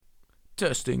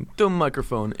testing the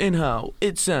microphone and how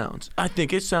it sounds. I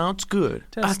think it sounds good.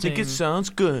 I think it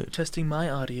sounds good. Testing my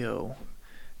audio.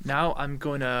 Now I'm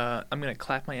gonna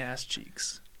clap my ass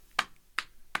cheeks.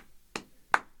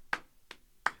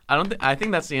 I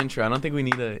think that's the intro. I don't think we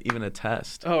need even a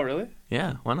test. Oh, really?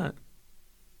 Yeah, why not?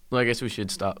 Well, I guess we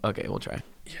should stop. Okay, we'll try.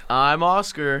 Yeah. I'm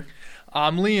Oscar.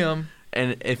 I'm Liam.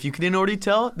 And if you couldn't already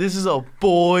tell, this is a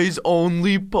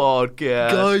boys-only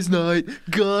podcast.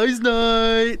 Guys'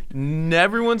 night.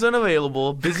 Everyone's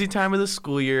unavailable. Busy time of the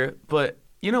school year. But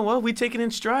you know what? We take it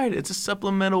in stride. It's a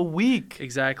supplemental week.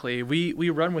 Exactly. We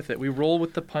run with it. We roll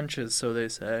with the punches, so they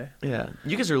say. Yeah.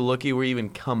 You guys are lucky we even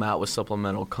come out with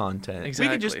supplemental content. Exactly.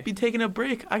 We could just be taking a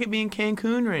break. I could be in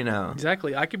Cancun right now.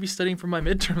 Exactly. I could be studying for my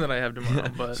midterm that I have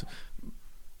tomorrow, but...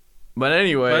 But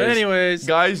anyways,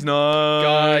 guys'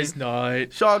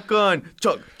 night. Shotgun,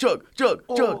 chug.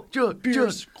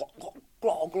 Beers.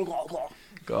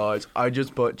 Guys, I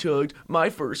just butt chugged my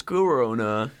first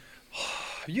Corona.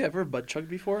 Have you ever butt chugged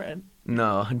before? And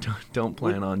no, don't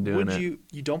plan on doing it.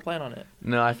 You don't plan on it?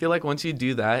 No, I feel like once you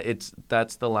do that,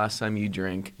 that's the last time you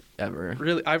drink ever.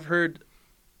 Really, I've heard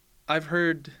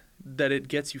that it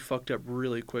gets you fucked up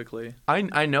really quickly.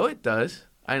 I know it does.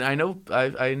 I know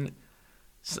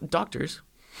doctors.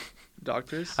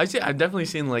 I've definitely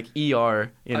seen like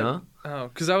ER, you know?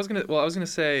 Because I was gonna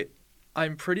say,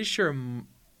 I'm pretty sure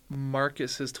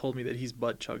Marcus has told me that he's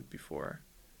butt chugged before.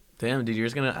 Damn, dude, you're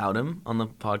just gonna out him on the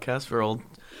podcast for old.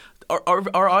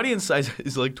 Our audience size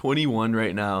is like 21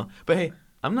 right now, but hey,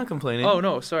 I'm not complaining. Oh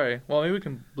no, sorry. Well, maybe we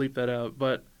can bleep that out,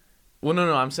 but. Well,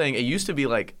 no, I'm saying it used to be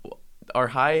like, our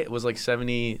high was like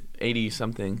 70, 80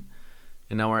 something,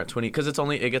 and now we're at 20 because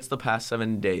it gets the past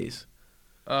 7 days.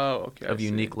 Oh, okay. Of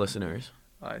unique listeners.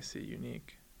 I see,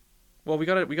 unique. Well, we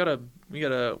gotta.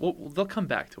 Well, they'll come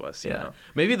back to us. You know?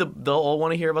 Maybe they'll all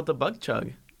want to hear about the bug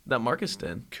chug that Marcus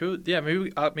did. Cool. Yeah,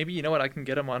 maybe you know what, I can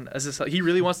get him on as he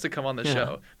really wants to come on the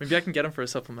show. Maybe I can get him for a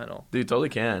supplemental. Dude, totally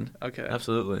can. Okay.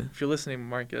 Absolutely. If you're listening,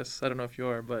 Marcus, I don't know if you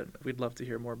are, but we'd love to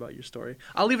hear more about your story.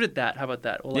 I'll leave it at that. How about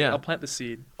that? Well, I'll plant the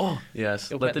seed. Oh,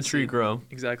 yes. Let the tree grow.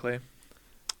 Exactly.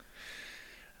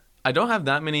 I don't have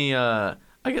that many.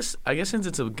 I guess since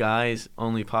it's a guys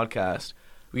only podcast,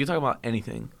 we can talk about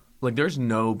anything. Like there's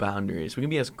no boundaries. We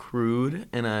can be as crude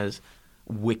and as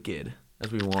wicked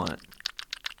as we want.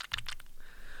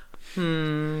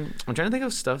 I'm trying to think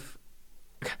of stuff.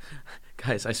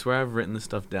 Guys, I swear I've written this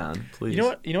stuff down. Please.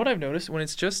 You know what I've noticed? When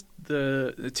it's just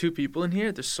the two people in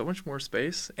here, there's so much more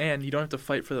space, and you don't have to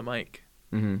fight for the mic.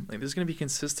 Mm-hmm. Like there's gonna be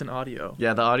consistent audio.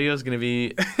 Yeah, the audio is gonna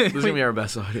be our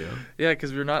best audio. Yeah,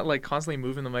 because we're not like constantly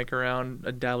moving the mic around,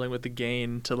 dabbling with the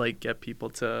gain to like get people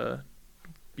to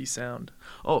be sound.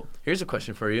 Oh, here's a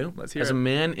question for you. Let's hear it. As a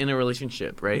man in a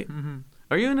relationship, right? Mm-hmm.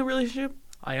 Are you in a relationship?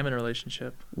 I am in a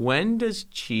relationship. When does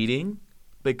cheating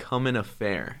become an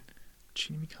affair?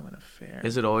 Cheating become an affair?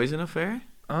 Is it always an affair?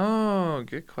 Oh,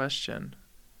 good question.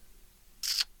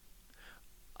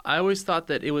 I always thought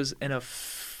that it was an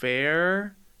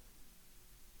affair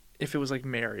if it was like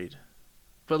married,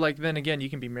 but like then again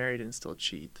you can be married and still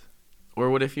cheat.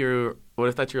 Or what if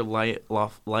that's your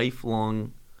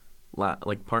lifelong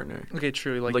like partner? Okay,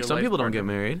 true. Like some people don't get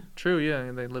married. True, yeah,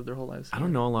 and they live their whole lives. I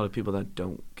don't know a lot of people that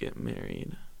don't get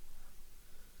married.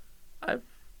 I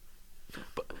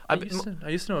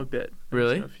used to know a bit.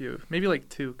 Really? A few, maybe like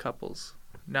 2 couples.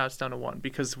 Now it's down to 1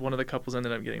 because one of the couples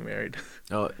ended up getting married.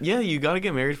 Oh yeah, you gotta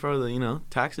get married for the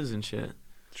taxes and shit.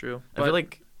 True. I feel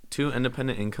like 2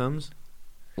 independent incomes,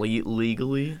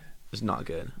 legally, is not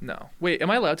good. No. Wait, am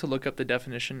I allowed to look up the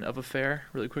definition of affair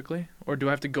really quickly, or do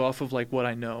I have to go off of like what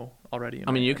I know already?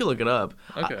 I mean, you could look it up.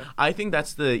 Okay. I think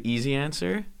that's the easy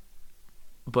answer.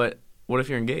 But what if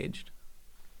you're engaged?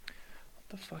 What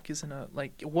the fuck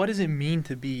what does it mean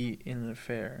to be in an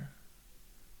affair?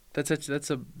 That's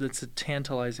a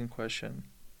tantalizing question.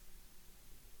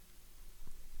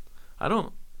 I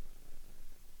don't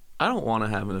want to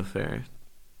have an affair.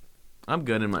 I'm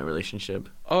good in my relationship.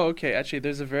 Oh, okay.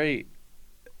 Actually,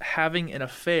 having an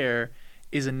affair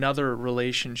is another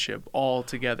relationship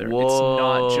altogether. Whoa. It's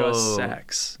not just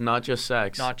sex. Not just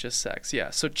sex. Yeah.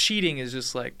 So cheating is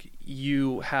just like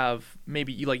you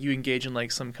engage in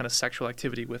like some kind of sexual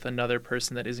activity with another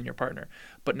person that isn't your partner.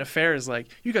 But an affair is like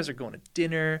you guys are going to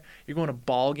dinner, you're going to a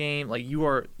ball game, like you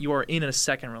are in a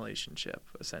second relationship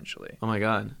essentially. Oh my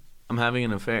God. I'm having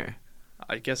an affair.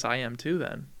 I guess I am too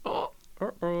then. Oh,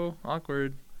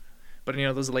 awkward. But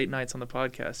those late nights on the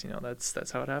podcast,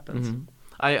 that's how it happens. Mm-hmm.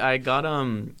 I got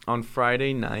on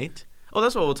Friday night. Oh,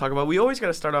 that's what we'll talk about. We always got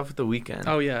to start off with the weekend.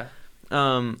 Oh yeah.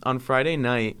 On Friday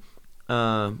night,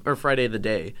 or Friday the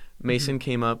day, Mason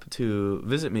came up to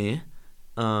visit me,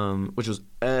 which was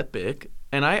epic.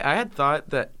 And I had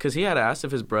thought that because he had asked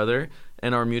if his brother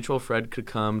and our mutual friend could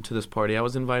come to this party I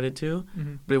was invited to,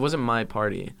 but it wasn't my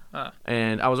party.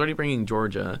 And I was already bringing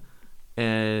Georgia,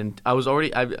 and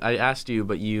I asked you,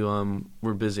 but you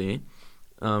were busy,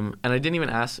 and I didn't even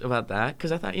ask about that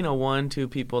because I thought 1, 2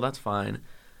 people, that's fine.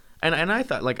 And I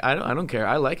thought like I don't care.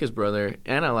 I like his brother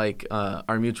and I like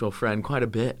our mutual friend quite a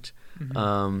bit.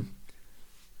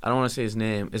 I don't want to say his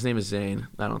name. His name is Zane.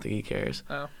 I don't think he cares.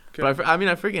 Oh, good. But I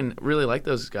freaking really like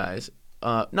those guys.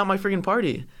 Not my freaking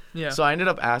party. Yeah. So I ended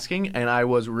up asking, and I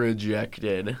was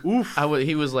rejected. Oof.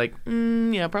 He was like,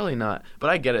 yeah, probably not.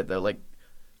 But I get it, though. Like,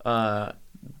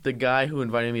 the guy who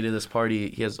invited me to this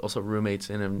party, he has also roommates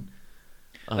in him.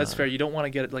 That's fair. You don't want to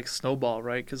get it, like, snowball,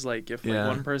 right? Because, like, if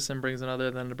one person brings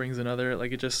another, then it brings another,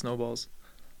 like, it just snowballs.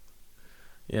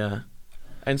 Yeah.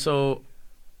 And so,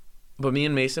 but me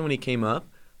and Mason, when he came up,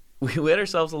 we had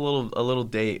ourselves a little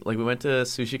date. Like, we went to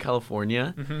Sushi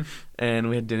California, and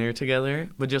we had dinner together,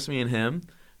 but just me and him.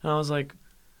 And I was like,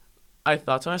 I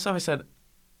thought to myself, I said,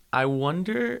 I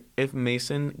wonder if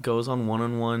Mason goes on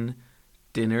one-on-one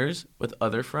dinners with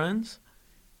other friends.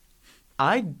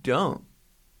 I don't.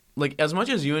 Like, as much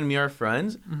as you and me are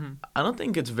friends, I don't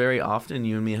think it's very often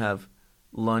you and me have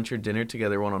lunch or dinner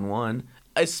together one-on-one,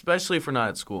 especially if we're not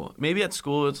at school. Maybe at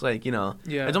school it's like,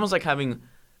 it's almost like having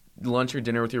lunch or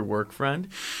dinner with your work friend.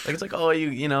 Like, it's like, oh,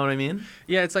 you know what I mean?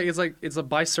 Yeah, it's a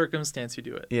by circumstance you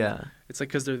do it. Yeah. It's like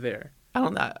because they're there. I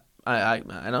don't know.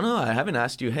 I haven't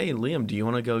asked you, hey, Liam, do you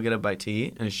want to go get a bite to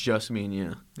eat? And it's just me and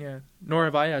you. Yeah. Nor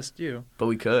have I asked you. But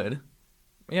we could.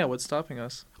 Yeah, what's stopping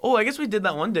us? Oh, I guess we did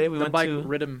that one day. We went to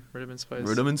Rhythm and Spice.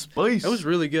 Rhythm and Spice. That was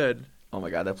really good. Oh my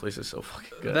god, that place is so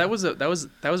fucking good. That was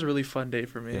a really fun day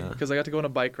for me because I got to go on a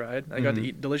bike ride. I got to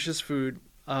eat delicious food.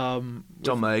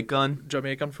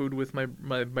 Jamaican food with my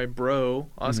bro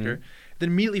Oscar. Then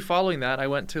immediately following that, I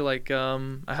went to like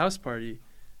a house party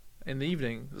in the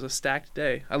evening. It was a stacked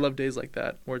day. I love days like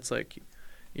that where it's like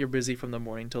you're busy from the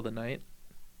morning till the night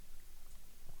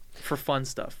for fun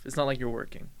stuff. It's not like you're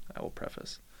working. I will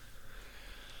preface.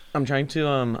 I'm trying to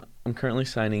I'm currently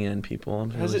signing in people. I'm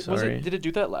really sorry. Did it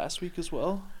do that last week as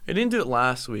well? It didn't do it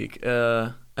last week.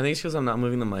 I think it's because I'm not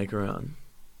moving the mic around.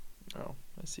 Oh,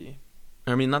 I see.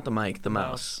 I mean, not the mic, the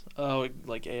mouse. Oh,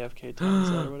 like AFK times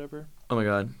or whatever. Oh my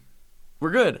god.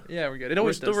 We're good. Yeah, we're good.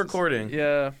 We're still recording.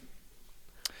 Yeah.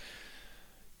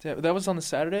 That was on the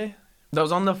Saturday? That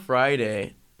was on the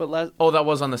Friday. But that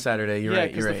was on the Saturday. You're right.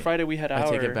 Yeah, because the Friday we had our... I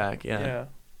take it back, yeah. Yeah.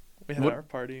 We had our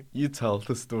party. You tell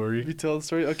the story. You tell the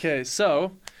story? Okay,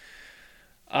 so...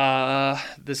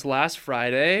 this last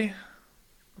Friday...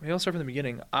 Maybe I'll start from the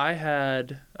beginning. I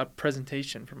had a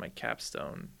presentation for my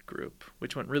capstone group,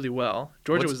 which went really well.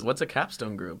 What's a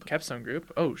capstone group? Capstone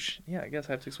group? Oh, yeah, I guess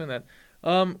I have to explain that.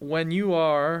 When you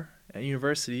are at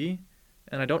university,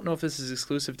 and I don't know if this is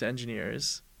exclusive to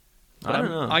engineers. I don't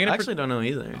know. I actually don't know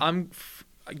either.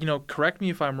 Correct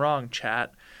me if I'm wrong,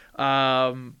 chat.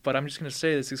 But I'm just going to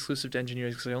say this exclusive to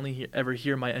engineers because I only ever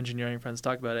hear my engineering friends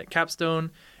talk about it. Capstone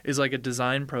is like a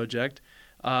design project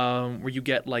where you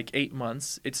get like 8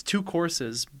 months. It's 2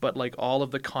 courses, but like all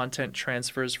of the content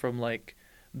transfers from like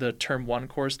the term 1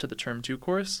 course to the term 2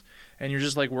 course. And you're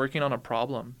just like working on a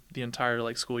problem the entire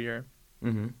like school year.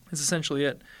 It's essentially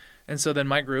it. And so then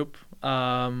my group, we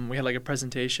had like a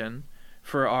presentation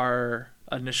for our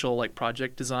initial like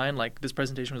project design. Like this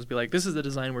presentation was be like, this is the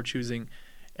design we're choosing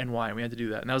and why. And we had to do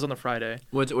that. And that was on the Friday.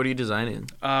 What are you designing?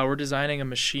 We're designing a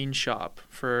machine shop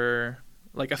for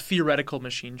like a theoretical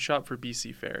machine shop for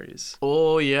BC ferries.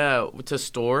 Oh yeah, to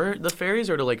store the ferries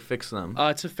or to like fix them?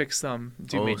 To fix them,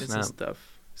 do maintenance and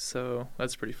stuff. So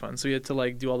that's pretty fun. So you had to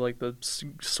like do all like the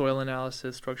soil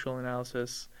analysis, structural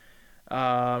analysis,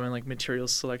 and like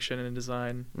materials selection and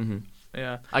design.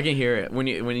 Yeah, I can hear it when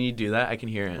you do that. I can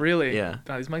hear it. Really? Yeah.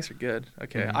 God, these mics are good.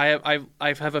 Okay, I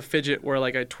have a fidget where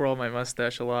like I twirl my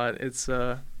mustache a lot. It's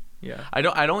yeah. I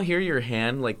don't hear your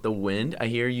hand like the wind. I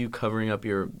hear you covering up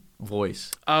your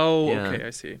voice. Oh, yeah. Okay,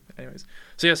 I see. Anyways,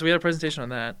 so we had a presentation on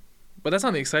that, but that's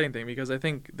not the exciting thing because I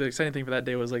think the exciting thing for that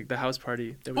day was like the house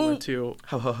party that we went to.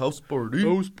 House party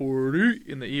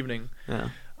in the evening.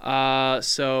 Yeah.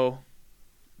 So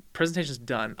presentation's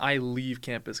done. I leave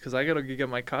campus because I gotta get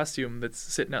my costume that's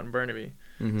sitting out in Burnaby.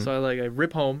 So I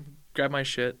rip home, grab my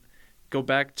shit, go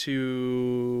back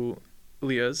to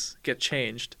Leah's, get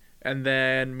changed, and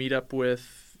then meet up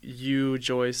with you,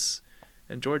 Joyce,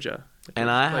 and Georgia.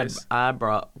 And I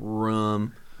brought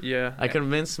rum. Yeah. I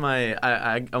convinced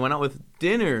I went out with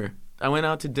dinner. I went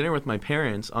out to dinner with my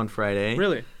parents on Friday.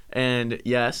 Really? And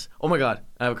yes. Oh my god,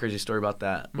 I have a crazy story about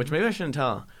that, which maybe I shouldn't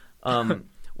tell.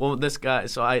 Well, this guy,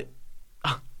 so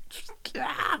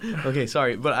Okay,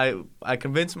 sorry, but I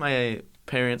convinced my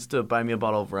parents to buy me a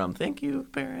bottle of rum. Thank you,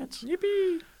 parents.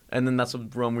 Yippee! And then that's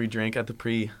what rum we drank at the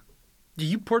pre.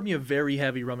 You poured me a very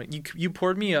heavy rum. You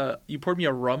poured me a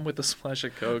rum with a splash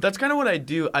of Coke. That's kind of what I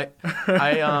do. I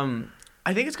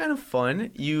think it's kind of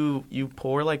fun. You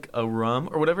pour like a rum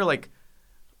or whatever like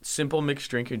simple mixed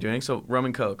drink you're doing. So rum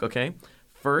and Coke, okay?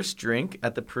 First drink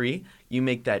at the pre, you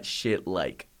make that shit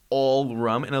like all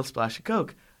rum and a splash of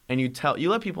Coke. And you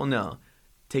let people know,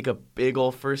 take a big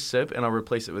old first sip and I'll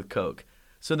replace it with Coke.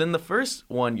 So then the first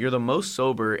one, you're the most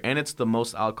sober and it's the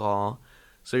most alcohol.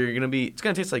 So it's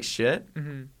going to taste like shit.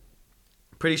 Mm-hmm.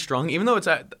 Pretty strong. Even though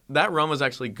that rum was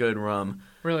actually good rum.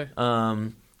 Really?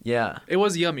 Yeah. It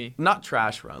was yummy. Not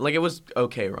trash rum. Like it was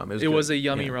okay rum. It was a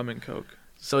yummy rum and Coke.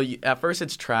 So at first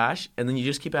it's trash and then you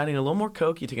just keep adding a little more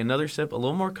Coke. You take another sip, a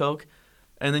little more Coke.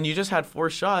 And then you just had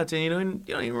 4 shots and you don't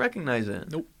even recognize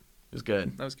it. Nope. It was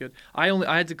good. That was good. I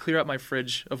had to clear out my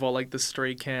fridge of all like the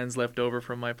stray cans left over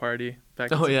from my party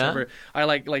back in September. Yeah? I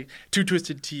like 2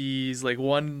 Twisted Teas, like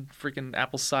 1 freaking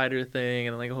apple cider thing,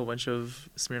 and then like a whole bunch of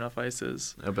Smirnoff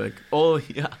Ices. Epic. Oh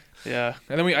yeah. Yeah,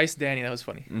 and then we iced Danny. That was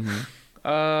funny. Mm-hmm.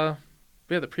 But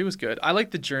yeah, the pre was good. I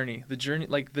like the journey. The journey,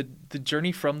 like the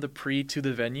journey from the pre to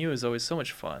the venue is always so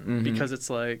much fun because it's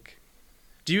like.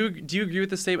 Do you agree with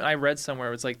the statement I read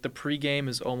somewhere? It's like the pregame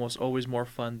is almost always more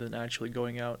fun than actually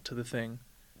going out to the thing.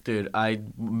 Dude, I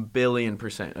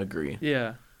 1,000,000,000% agree.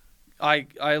 Yeah, I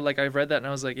read that and I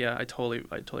was like, yeah, I totally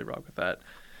rock with that.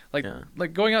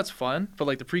 Like going out's fun, but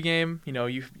like the pregame,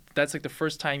 that's like the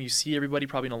first time you see everybody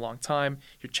probably in a long time.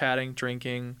 You're chatting,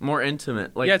 drinking. More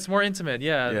intimate. Yeah, it's more intimate.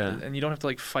 Yeah, and you don't have to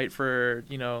like fight for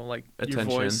like attention.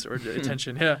 Your voice or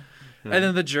attention. Yeah. Yeah. And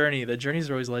then the journeys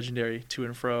are always legendary to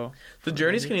and fro. The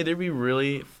journeys can either be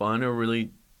really fun or really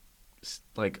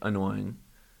like annoying.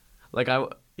 Like I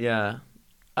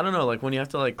don't know, like when you have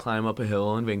to like climb up a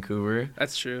hill in Vancouver.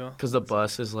 That's true. Cuz the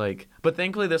bus is like, but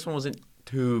thankfully this one wasn't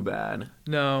too bad.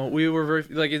 No, we were very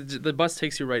like the bus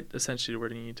takes you right essentially to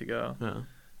where you need to go. Yeah.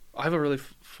 I have a really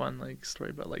fun like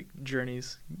story about like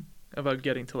journeys. About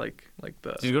getting to like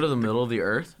the. Did you go to the middle of the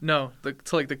earth? No,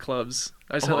 to like the clubs.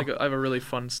 I just had I have a really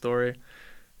fun story,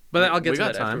 but I'll get to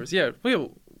that afterwards. Yeah,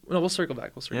 we'll circle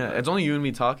back. Yeah, it's only you and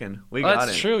me talking. We got it.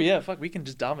 That's true. Yeah, fuck, we can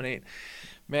just dominate,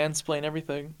 mansplain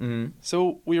everything. Mm-hmm.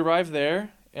 So we arrived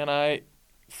there, and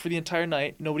for the entire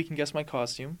night, nobody can guess my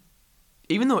costume.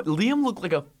 Even though Liam looked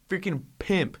like a freaking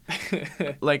pimp.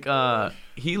 Like,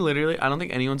 he literally, I don't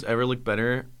think anyone's ever looked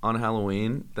better on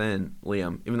Halloween than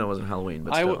Liam, even though it wasn't Halloween,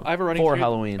 but still. I have a running for theory,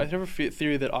 Halloween. I have a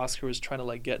theory that Oscar was trying to,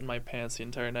 like, get in my pants the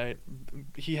entire night.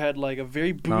 He had, like, a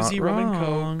very boozy rum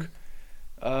and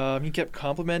Coke. He kept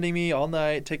complimenting me all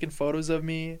night, taking photos of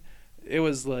me. It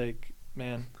was, like,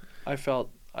 man, I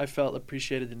felt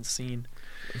appreciated and seen.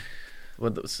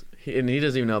 And he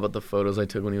doesn't even know about the photos I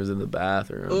took when he was in the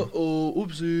bathroom.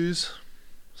 Oopsies.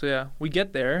 So yeah, we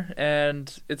get there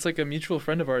and it's like a mutual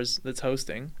friend of ours that's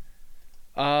hosting.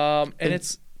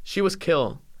 And she was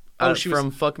Kill. She was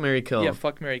from Fuck, Marry, Kill. Yeah,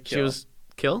 Fuck, Marry, Kill. She was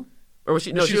Kill? Or was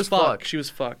she? No, she was Fuck. She was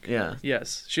Fuck. Yeah.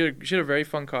 Yes. She had a very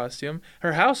fun costume.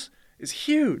 Her house is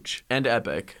huge. And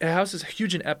epic. Her house is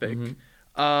huge and epic. Mm-hmm.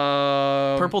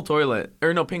 Purple toilet.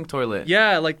 Or no, pink toilet.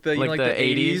 Yeah, like the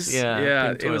 80s.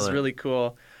 Yeah, it was really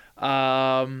cool.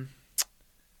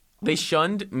 They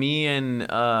shunned me and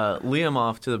Liam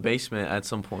off to the basement at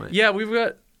some point. Yeah, we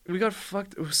got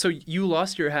fucked. So you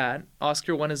lost your hat.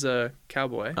 Oscar went as a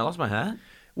cowboy. I lost my hat?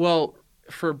 Well,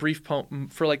 for a brief for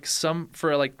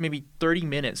maybe 30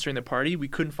 minutes during the party, we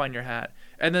couldn't find your hat.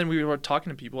 And then we were talking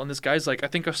to people and this guy's like, I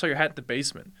think I saw your hat in the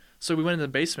basement. So we went in the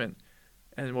basement.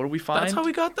 And what did we find? That's how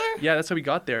we got there? Yeah, that's how we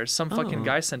got there. Some fucking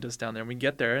guy sent us down there. And we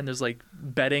get there, and there's, like,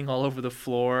 bedding all over the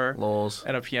floor. Lols.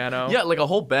 And a piano. Yeah, like a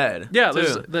whole bed. Yeah,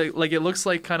 like it looks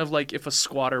like kind of like if a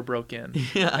squatter broke in.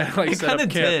 Yeah, and, like, it kind of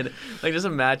did. Like, just a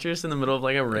mattress in the middle of,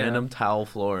 like, a random towel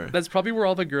floor. That's probably where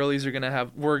all the girlies we're going to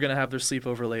have their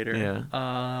sleepover later. Yeah.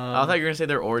 I thought you were going to say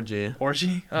their orgy.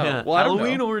 Orgy? Oh, yeah. Well,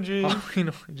 Halloween orgy.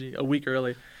 Halloween orgy. A week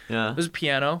early. Yeah. There's a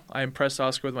piano. I impressed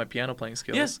Oscar with my piano playing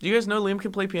skills. Yes. Do you guys know Liam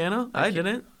can play piano? I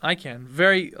didn't. I can.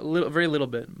 Very little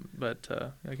bit, but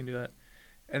I can do that.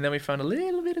 And then we found a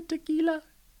little bit of tequila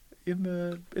in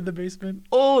the basement.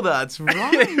 Oh, that's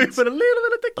right. We put a little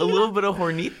bit of tequila. A little bit of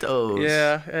hornitos.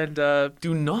 Yeah, and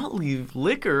do not leave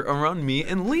liquor around me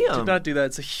and Liam. Do not do that.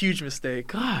 It's a huge mistake.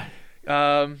 God.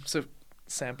 So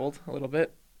sampled a little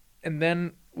bit, and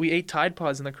then we ate Tide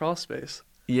Pods in the crawl space.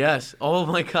 Yes. Oh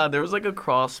my God. There was like a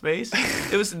crawl space.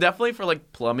 It was definitely for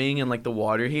like plumbing and like the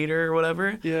water heater or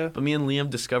whatever. Yeah. But me and Liam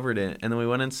discovered it, and then we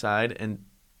went inside and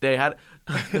they had.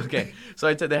 Okay.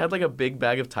 So they had like a big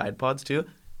bag of Tide Pods too.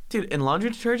 Dude, and laundry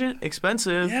detergent,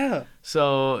 expensive. Yeah.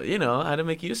 So, I had to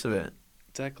make use of it.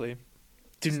 Exactly.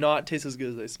 Do not taste as good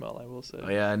as they smell, I will say. Oh,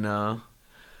 yeah, no.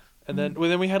 And then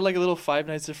we had like a little Five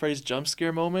Nights at Freddy's jump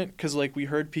scare moment because like we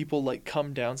heard people like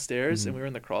come downstairs and we were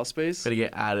in the crawl space. Gotta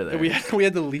get out of there. And we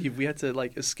had to leave. We had to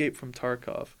like escape from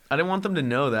Tarkov. I didn't want them to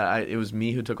know that it was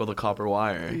me who took all the copper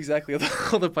wire. Exactly,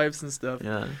 all the pipes and stuff.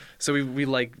 Yeah. So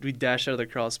we dashed out of the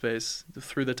crawl space,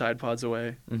 threw the Tide Pods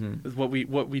away with what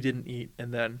we didn't eat,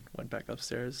 and then went back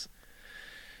upstairs.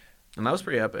 And that was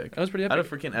pretty epic. That was pretty epic. I had a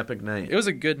freaking epic night. It was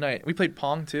a good night. We played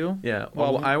Pong too. Yeah.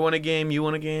 Well, I won a game. You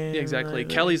won a game. Yeah, exactly.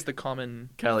 Kelly's the common.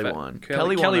 Kelly won.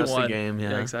 Kelly won the game.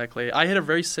 Yeah. Exactly. I hit a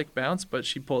very sick bounce, but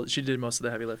she did most of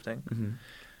the heavy lifting. Mm-hmm.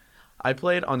 I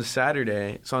played on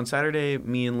Saturday. So on Saturday,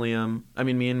 me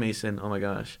and Mason. Oh my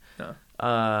gosh.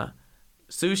 Yeah.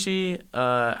 Sushi.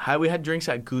 We had drinks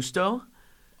at Gusto.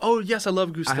 Oh yes, I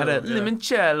love Gusto. I had a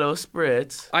limoncello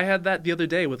spritz. I had that the other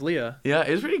day with Leah. Yeah,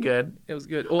 it was pretty good. It was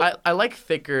good. Well, I like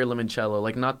thicker limoncello,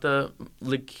 like not the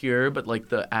liqueur, but like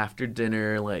the after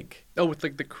dinner, like. Oh, with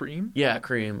like the cream. Yeah,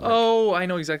 cream. Like, I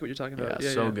know exactly what you're talking about.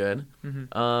 Yeah, good.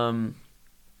 Mm-hmm.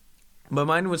 But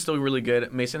mine was still really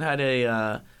good. Mason had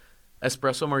a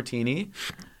espresso martini.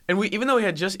 And even though we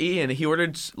had just eaten, he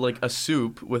ordered like a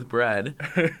soup with bread,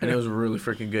 and it was really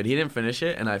freaking good. He didn't finish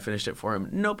it, and I finished it for him,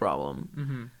 no problem.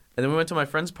 Mm-hmm. And then we went to my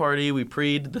friend's party. We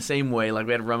preed the same way, like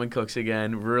we had rum and cokes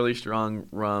again, really strong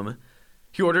rum.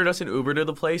 He ordered us an Uber to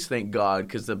the place, thank God,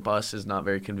 because the bus is not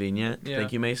very convenient. Yeah.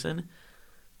 Thank you, Mason.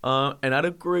 And I had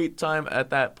a great time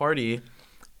at that party.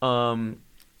 We were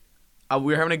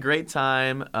having a great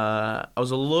time. I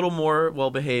was a little more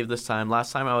well behaved this time.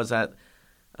 Last time I was at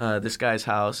this guy's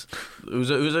house. It was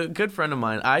a good friend of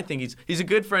mine. I think he's a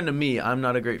good friend to me. I'm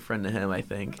not a great friend to him, I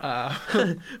think.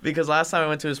 Because last time I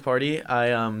went to his party,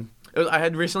 I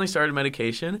had recently started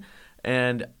medication,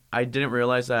 and I didn't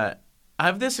realize that I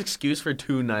have this excuse for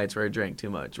 2 nights where I drank too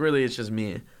much. Really, it's just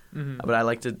me. Mm-hmm. But I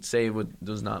like to say it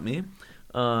was not me.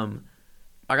 I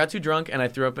got too drunk, and I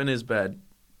threw up in his bed.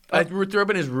 I threw up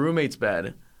in his roommate's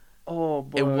bed. Oh,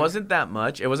 boy. It wasn't that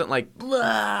much. It wasn't like,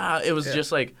 blah. It was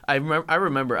just like, I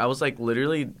remember I was like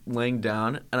literally laying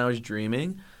down and I was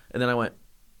dreaming. And then I went,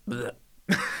 bleh.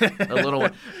 A little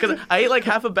one. Because I ate like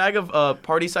half a bag of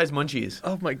party-sized munchies.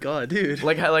 Oh, my God, dude.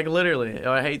 Like literally.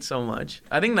 I hate so much.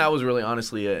 I think that was really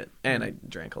honestly it. And I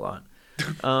drank a lot.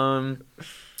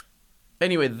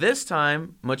 Anyway, this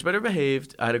time, much better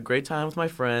behaved. I had a great time with my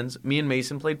friends. Me and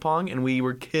Mason played Pong, and we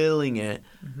were killing it.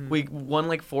 Mm-hmm. We won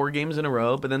like 4 games in a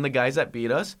row, but then the guys that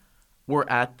beat us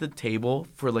were at the table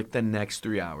for like the next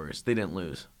 3 hours. They didn't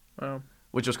lose. Wow.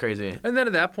 Which was crazy. And then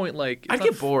at that point, like... I'd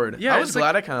get bored. Yeah, I was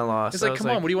glad I kind of lost. It's like, come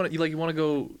on, what do you want to... You want to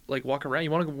go, like, walk around? You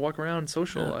want to go walk around and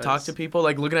socialize. Talk to people,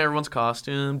 like, look at everyone's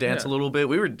costume, dance a little bit.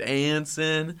 We were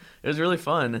dancing. It was really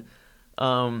fun.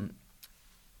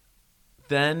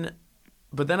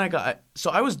 But then I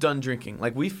was done drinking.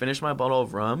 Like, we finished my bottle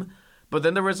of rum, but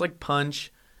then there was, like, punch,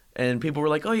 and people were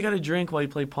like, oh, you got to drink while you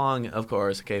play Pong. Of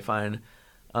course. Okay, fine.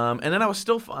 And then I was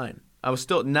still fine.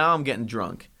 Now I'm getting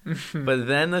drunk. But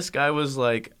then this guy was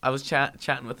like, I was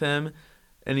chatting with him,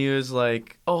 and he was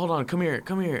like, oh, hold on, come here.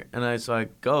 And I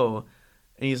go,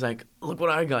 and he's like, look what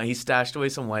I got. He stashed away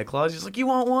some White Claws. He's like, you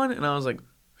want one? And I was like,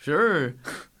 sure.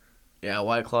 Yeah,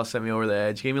 White Claw sent me over the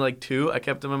edge. He gave me like 2. I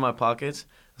kept them in my pockets.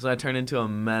 So I turned into a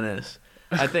menace.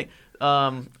 I think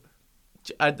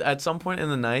at some point in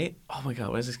the night, oh my God,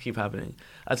 why does this keep happening?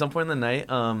 At some point in the night,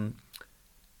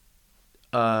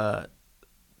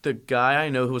 the guy I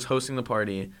know who was hosting the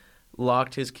party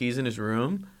locked his keys in his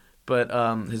room, but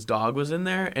his dog was in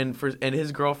there, and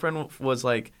his girlfriend was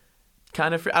like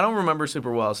kind of. I don't remember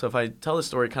super well, so if I tell the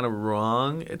story kind of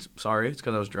wrong, it's because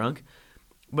I was drunk.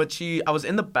 But I was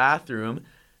in the bathroom.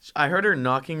 I heard her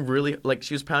knocking really, like,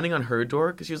 she was pounding on her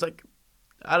door because she was like,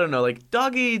 I don't know, like,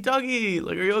 doggy,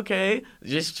 like, are you okay?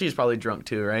 She's probably drunk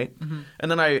too, right? Mm-hmm.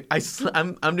 And then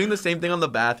I'm doing the same thing on the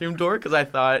bathroom door because I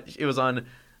thought it was on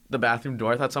the bathroom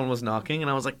door. I thought someone was knocking,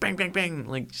 and I was like, bang, bang, bang,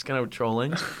 like, just kind of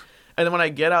trolling. And then when I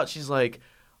get out, she's like,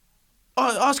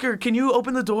 oh, Oscar, can you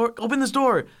open the door? Open this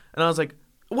door. And I was like,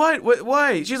 what?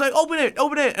 Why? She's like, open it.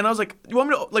 And I was like, you want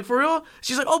me to, like, for real?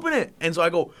 She's like, open it. And so I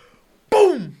go,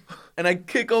 boom. And I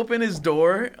kick open his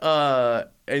door,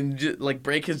 and just, like,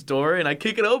 break his door, and I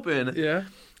kick it open. Yeah.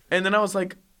 And then I was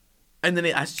like,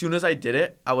 as soon as I did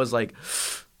it, I was like,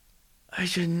 I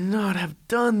should not have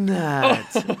done that.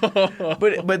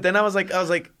 But then I was like,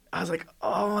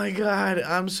 oh my God,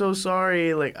 I'm so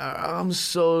sorry. Like, I'm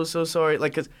so sorry.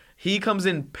 Like, cause he comes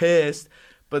in pissed,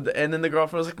 and then the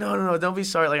girlfriend was like, no, don't be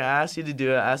sorry. Like, I asked you to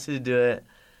do it.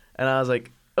 And I was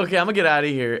like, Okay, I'm gonna get out of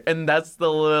here. And that's the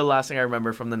last thing I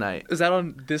remember from the night. Is that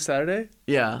on this Saturday?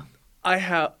 Yeah.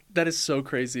 That is so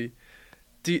crazy.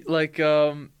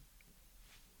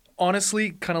 Honestly,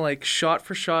 kind of like shot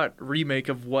for shot remake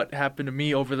of what happened to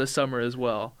me over the summer as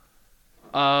well.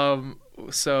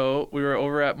 So we were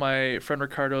over at my friend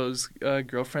Ricardo's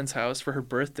girlfriend's house for her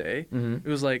birthday. Mm-hmm.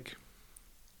 It was like,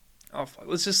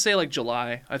 let's just say like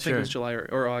July. I think Sure. it was July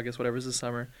or August, whatever, it was the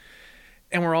summer.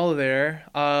 And we're all there.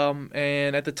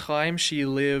 And at the time, she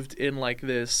lived in like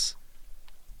this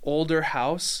older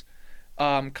house,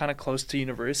 kind of close to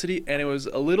university. And it was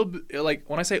a little bit like,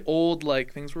 when I say old,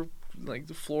 like things were like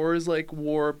the floor is like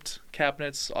warped,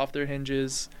 cabinets off their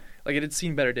hinges. Like it had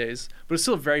seen better days, but it's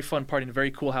still a very fun party and a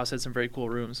very cool house. Had some very cool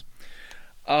rooms.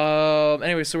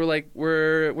 Anyway, so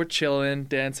we're chilling,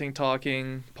 dancing,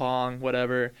 talking, pong,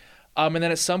 whatever. And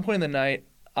then at some point in the night,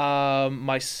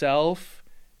 myself,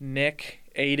 Nick,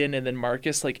 Aiden, and then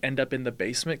Marcus like end up in the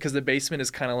basement because the basement is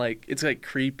kind of like it's like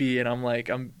creepy, and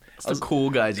It's the cool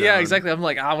guys. Yeah, exactly. I'm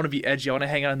like, I want to be edgy. I want to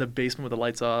hang out in the basement with the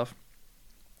lights off.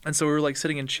 And so we were like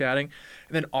sitting and chatting,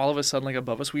 and then all of a sudden, like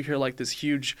above us, we hear like this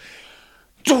huge,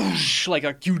 like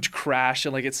a huge crash,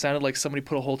 and like it sounded like somebody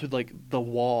put a hole through like the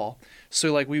wall.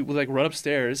 So like we like run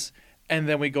upstairs, and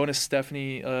then we go into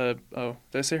Stephanie. Did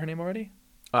I say her name already?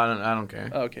 I don't care.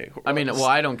 Okay. I mean, well,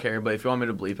 I don't care, but if you want me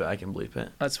to bleep it, I can bleep it.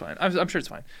 That's fine. I'm sure it's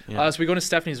fine. Yeah. So we go into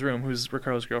Stephanie's room, who's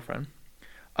Ricardo's girlfriend,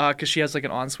 because she has like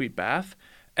an ensuite bath,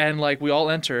 and like we all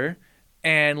enter.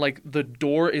 And like the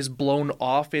door is blown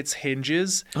off its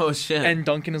hinges. Oh shit! And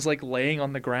Duncan is like laying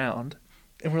on the ground,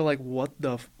 and we're like, "What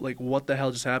the hell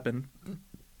just happened?"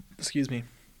 Excuse me.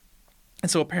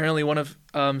 And so apparently one of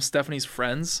Stephanie's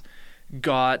friends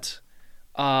got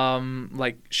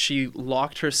like she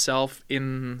locked herself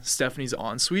in Stephanie's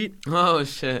ensuite. Oh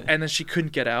shit! And then she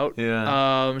couldn't get out.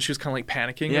 Yeah. She was kind of like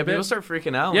panicking. Yeah, a bit. people start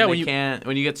freaking out. Yeah,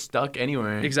 when you get stuck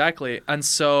anywhere. Exactly. And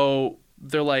so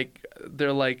they're like,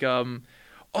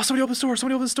 oh, somebody open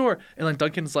the door. And like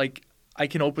Duncan's like, I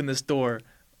can open this door,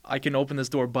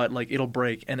 but like it'll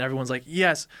break. And everyone's like,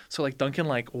 yes. So like Duncan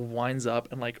like winds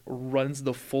up and like runs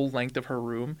the full length of her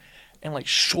room and like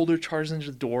shoulder charges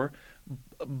into the door,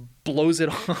 blows it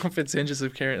off its hinges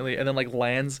apparently, and then like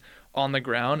lands on the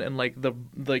ground, and like the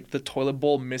toilet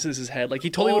bowl misses his head. Like he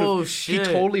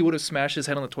totally would have smashed his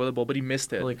head on the toilet bowl, but he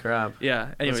missed it. Holy crap.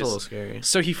 Yeah. Anyways, that's a little scary.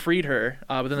 So he freed her,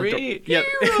 but then Hero.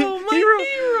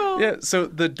 Yeah, so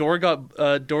the door got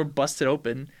busted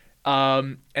open,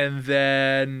 and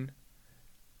then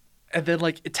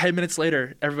like 10 minutes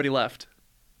later, everybody left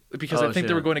because I think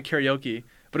they were going to karaoke.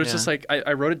 But it's just like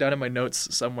I wrote it down in my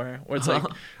notes somewhere where it's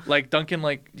like Duncan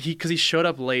because he showed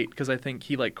up late because I think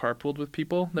he like carpooled with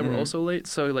people that were also late.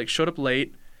 So he like showed up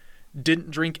late, didn't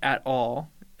drink at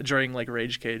all during like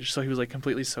Rage Cage, so he was like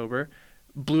completely sober,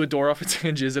 blew a door off its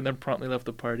hinges, and then promptly left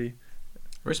the party.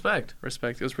 Respect.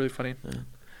 It was really funny. Yeah.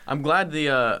 I'm glad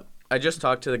I just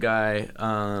talked to the guy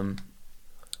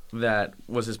that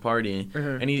was his party,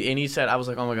 and he said, I was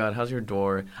like, oh my god, how's your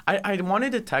door? I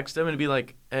wanted to text him and be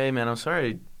like, hey man, I'm sorry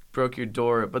I broke your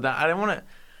door, but I didn't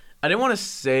want to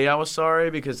say I was sorry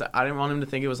because I didn't want him to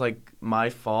think it was like my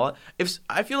fault.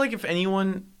 I feel like if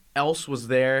anyone else was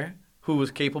there who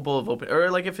was capable of opening, or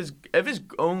like if his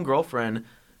own girlfriend,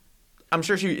 I'm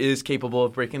sure she is capable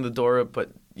of breaking the door,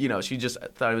 but you know, she just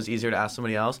thought it was easier to ask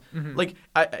somebody else. Mm-hmm. Like,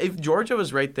 if Georgia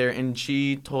was right there and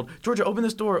she told Georgia, open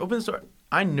this door,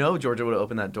 I know Georgia would have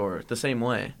opened that door the same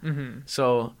way. Mm-hmm.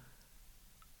 So,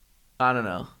 I don't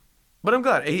know. But I'm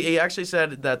glad. He actually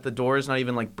said that the door is not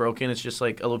even, like, broken. It's just,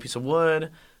 like, a little piece of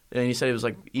wood. And he said it was,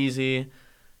 like, easy.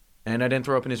 And I didn't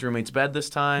throw up in his roommate's bed this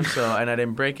time. And I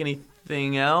didn't break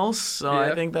anything else. So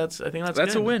I think that's good.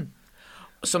 That's a win.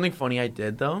 Something funny I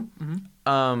did, though.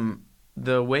 Mm-hmm.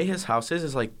 The way his house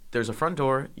is like there's a front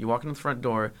door. You walk in the front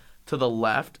door. To the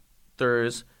left,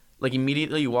 there's like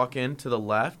immediately you walk in to the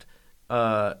left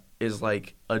is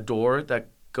like a door that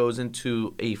goes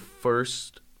into a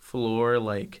first floor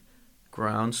like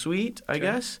ground suite, I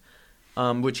guess,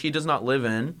 which he does not live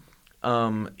in.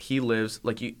 He lives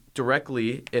like you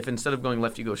directly. If instead of going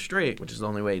left, you go straight, which is the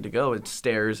only way to go. It's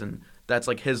stairs, and that's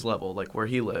like his level, like where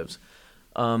he lives.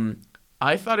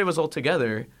 I thought it was all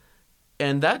together.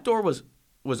 And that door was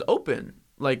open.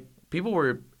 Like, people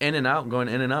were in and out, going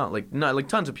in and out. Like, not like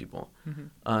tons of people.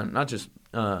 Mm-hmm. Not just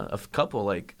a couple.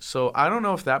 Like, so I don't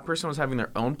know if that person was having their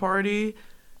own party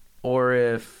or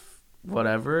if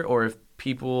whatever. Or if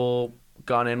people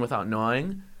got in without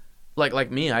knowing.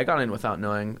 Like me, I got in without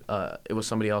knowing it was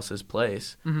somebody else's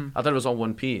place. Mm-hmm. I thought it was all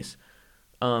one piece.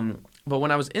 But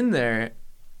when I was in there,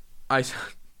 I'm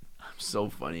so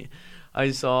funny.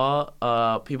 I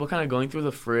saw people kind of going through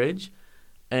the fridge.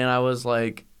 and I was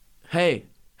like, hey,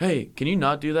 can you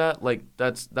not do that? Like,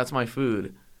 that's my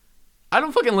food. I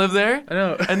don't fucking live there. I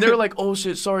know. And they were like, oh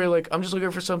shit, sorry, like I'm just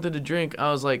looking for something to drink. I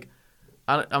was like,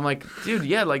 I'm like, dude,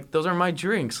 yeah, like those are my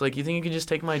drinks. Like, you think you can just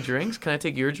take my drinks? Can I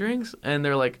take your drinks? And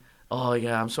they're like, oh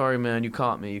yeah, I'm sorry, man, you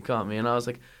caught me. And I was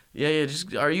like, yeah,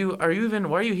 just why are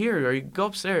you here? Go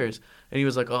upstairs. And he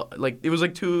was like, oh, like it was a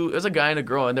guy and a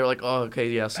girl, and they were like, oh, okay,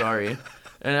 yeah, sorry.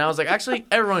 And I was like, actually,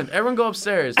 everyone go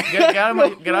upstairs. Get out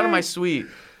of my suite.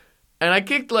 And I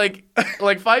kicked like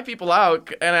 5 people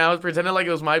out, and I was pretending like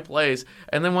it was my place.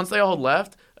 And then once they all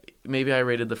left, maybe I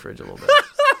raided the fridge a little bit.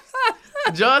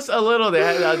 Just a little. They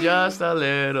had just a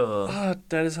little. Oh,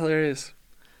 that is hilarious.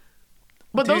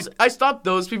 But dude, I stopped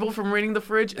those people from raiding the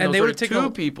fridge, and they would have taken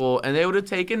 2 people, and they would have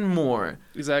taken more.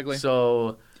 Exactly.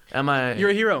 So, You're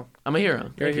a hero. I'm a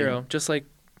hero. You're a hero. Just like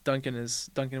Duncan was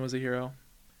a hero.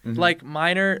 Mm-hmm. Like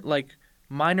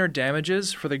minor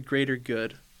damages for the greater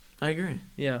good. I agree.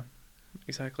 Yeah.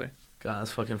 Exactly. God,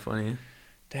 that's fucking funny.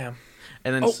 Damn.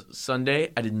 And then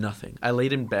Sunday, I did nothing. I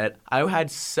laid in bed. I had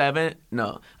 6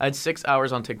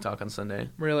 hours on TikTok on Sunday.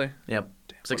 Really? Yep.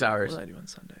 Damn, 6 hours. What did I do on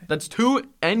Sunday? That's 2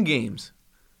 end games.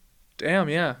 Damn,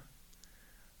 yeah.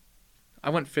 I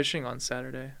went fishing on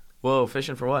Saturday. Whoa,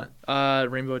 fishing for what?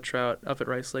 Rainbow trout up at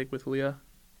Rice Lake with Leah.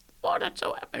 Oh, that's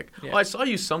so epic. Yeah. Oh, I saw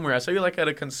you somewhere. I saw you like at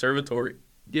a conservatory.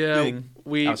 Yeah, thing.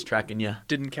 I was tracking you.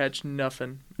 Didn't catch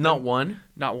nothing. Not one?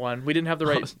 Not one. We didn't have the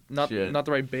right not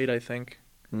the right bait, I think.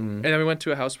 Mm-hmm. And then we went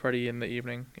to a house party in the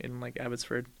evening in like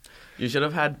Abbotsford. You should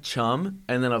have had chum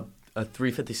and then a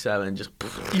 357 just.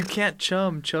 You can't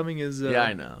chum. Chumming is. Yeah,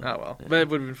 I know. Oh well, but it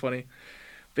would have been funny.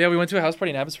 But yeah, we went to a house party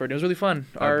in Abbotsford. It was really fun.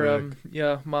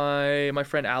 My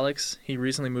friend Alex, he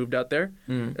recently moved out there,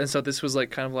 and so this was like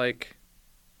kind of like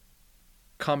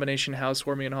combination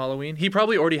housewarming and Halloween. He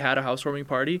probably already had a housewarming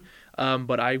party,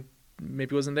 but I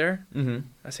maybe wasn't there. Mm-hmm.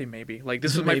 I say maybe. Like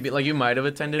this was maybe like you might have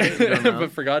attended it, you don't know.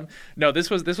 but forgot. No,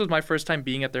 this was my first time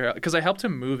being at their house because I helped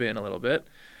him move in a little bit.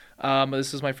 But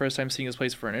this is my first time seeing his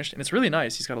place furnished, and it's really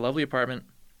nice. He's got a lovely apartment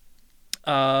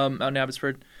out in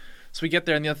Abbotsford. So we get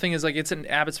there, and the other thing is like it's in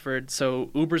Abbotsford,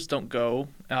 so Ubers don't go.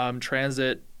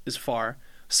 Transit is far.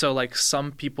 So like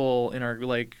some people in our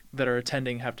like that are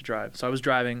attending have to drive. So I was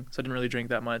driving, so I didn't really drink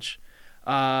that much,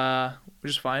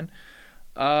 which is fine.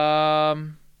 But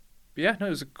yeah, no, it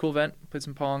was a cool event. Played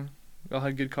some pong. We all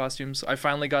had good costumes. I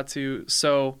finally got to.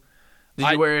 So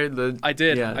did you wear the? I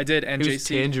did. Yeah. I did. And he was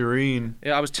JC Tangerine.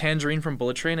 Yeah, I was Tangerine from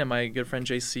Bullet Train, and my good friend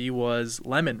JC was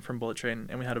Lemon from Bullet Train,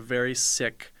 and we had a very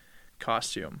sick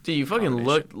costume. Dude, you fucking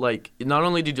looked like. Not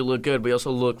only did you look good, but you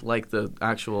also looked like the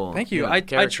actual. Thank you. I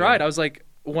tried. I was like.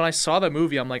 When I saw the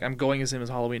movie, I'm like, I'm going as him as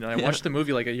Halloween. And I watched the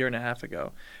movie like a year and a half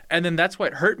ago. And then that's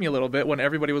what hurt me a little bit when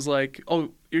everybody was like, oh,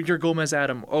 you're Gomez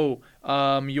Adam. Oh,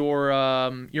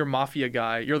 you're Mafia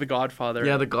guy. You're the Godfather.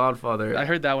 Yeah, the Godfather. I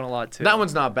heard that one a lot too. That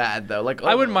one's not bad though. Like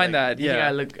I wouldn't mind that. Yeah.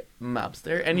 I look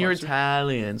mobster. And you're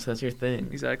Italian, so that's your thing.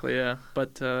 Exactly, yeah.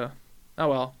 But oh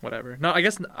well, whatever. No, I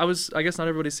guess not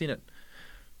everybody's seen it.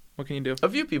 What can you do? A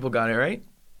few people got it, right?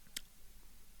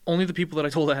 Only the people that I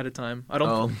told ahead of time. I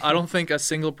don't think a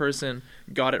single person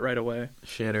got it right away.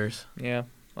 Shitters. Yeah.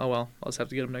 Oh well. I'll just have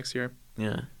to get them next year.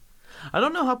 Yeah. I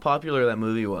don't know how popular that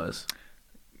movie was.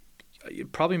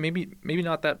 Probably maybe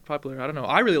not that popular. I don't know.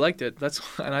 I really liked it.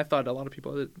 And I thought a lot of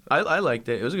people did. I liked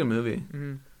it. It was a good movie.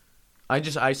 Mm-hmm. I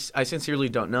sincerely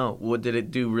don't know. Did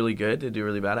it do really good? Did it do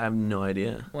really bad? I have no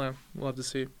idea. Well, we'll have to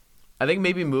see. I think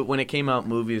maybe when it came out,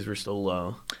 movies were still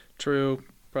low. True.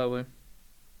 Probably.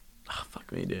 Oh,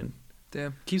 fuck me, dude.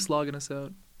 Damn. Keeps logging us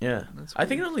out. Yeah. I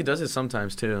think it only does it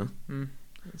sometimes, too.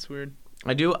 That's weird.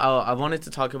 I do. I wanted to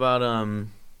talk about,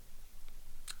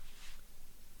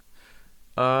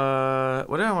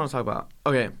 what did I want to talk about?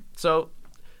 Okay, so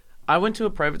I went to a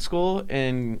private school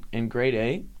in grade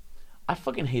 8. I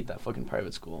fucking hate that fucking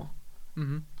private school.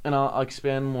 Mm-hmm. And I'll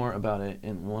expand more about it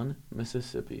in 1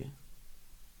 Mississippi.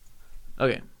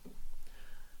 Okay.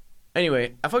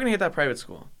 Anyway, I fucking hate that private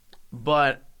school.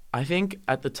 But I think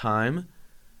at the time,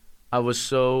 I was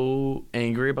so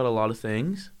angry about a lot of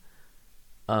things.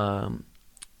 And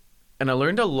I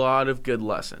learned a lot of good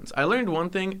lessons. I learned one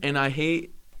thing, and I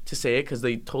hate to say it because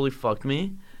they totally fucked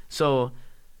me. So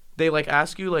they, like,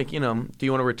 ask you, like, you know, do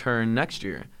you want to return next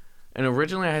year? And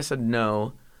originally I said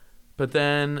no. But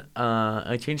then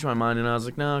I changed my mind, and I was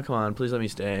like, no, come on, please let me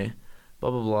stay.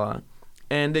 Blah, blah, blah.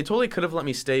 And they totally could have let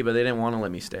me stay, but they didn't want to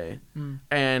let me stay.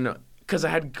 And because I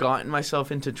had gotten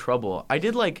myself into trouble. I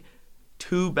did like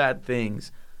 2 bad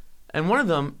things, and one of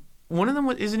them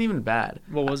isn't even bad.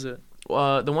 What was it?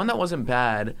 The one that wasn't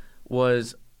bad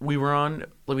was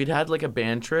we'd had like a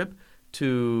band trip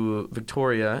to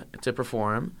Victoria to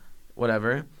perform,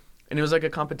 whatever, and it was like a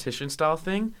competition style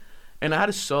thing, and I had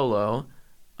a solo.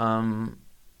 I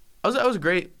was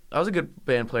great. I was a good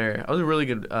band player. I was a really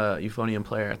good euphonium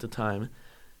player at the time,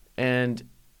 and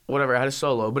whatever. I had a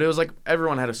solo, but it was like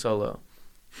everyone had a solo.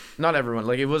 Not everyone.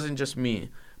 Like it wasn't just me.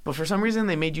 But for some reason,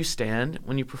 they made you stand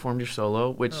when you performed your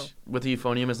solo, which with the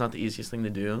euphonium is not the easiest thing to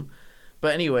do.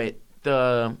 But anyway,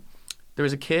 there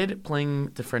was a kid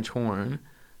playing the French horn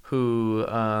who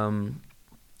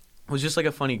was just like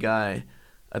a funny guy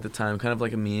at the time, kind of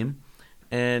like a meme.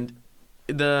 And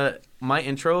my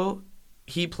intro,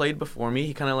 he played before me.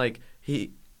 He kind of like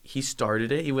he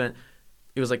started it. It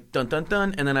was like dun dun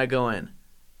dun, and then I go in.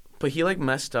 But he like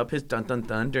messed up his dun dun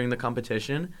dun during the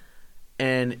competition.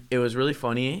 And it was really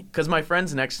funny because my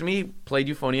friends next to me played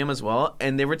euphonium as well,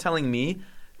 and they were telling me,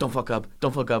 "Don't fuck up,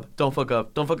 don't fuck up, don't fuck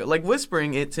up, don't fuck up," like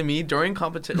whispering it to me during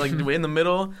competition, like in the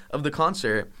middle of the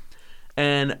concert.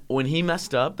 And when he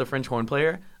messed up, the French horn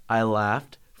player, I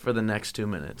laughed for the next 2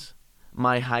 minutes.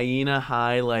 My hyena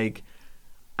high, like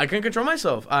I couldn't control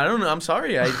myself. I don't know. I'm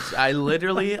sorry. I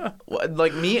literally,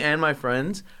 like me and my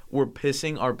friends were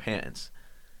pissing our pants.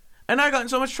 And I got in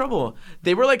so much trouble.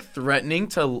 They were like threatening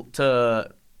to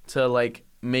like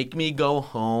make me go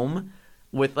home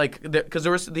with like because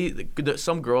there was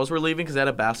some girls were leaving because they had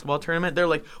a basketball tournament. They're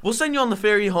like, "We'll send you on the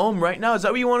ferry home right now. Is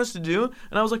that what you want us to do?"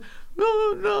 And I was like,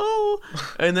 "No."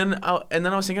 And then I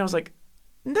was thinking, I was like,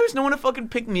 "There's no one to fucking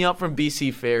pick me up from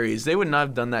BC ferries. They would not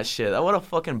have done that shit. What a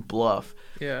fucking bluff."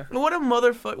 Yeah. What a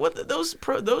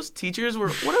motherfucker! Those teachers were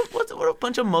what a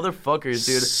bunch of motherfuckers,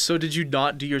 dude. So did you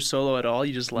not do your solo at all?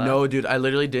 You just laughed? No, dude. I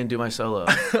literally didn't do my solo.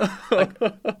 Like,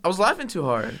 I was laughing too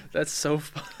hard. That's so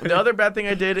funny. The other bad thing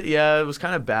I did, yeah, it was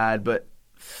kind of bad, but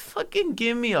fucking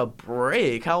give me a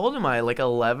break. How old am I? Like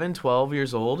 11, 12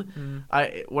 years old.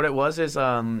 What it was is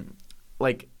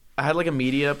like I had like a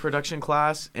media production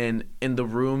class, and in the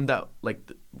room that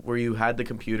like where you had the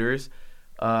computers,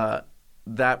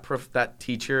 that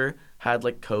teacher had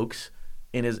like Cokes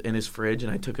in his fridge,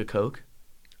 and I took a Coke.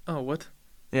 Oh, what?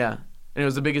 Yeah, and it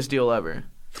was the biggest deal ever.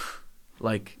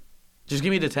 Like, just give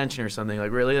me detention or something.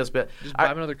 Like, really, that's bad. Just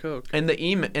buy another Coke. In the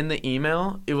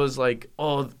email, it was like,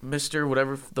 "Oh, Mr.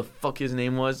 whatever the fuck his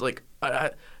name was, like,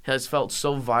 I has felt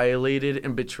so violated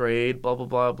and betrayed, blah blah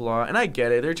blah blah." And I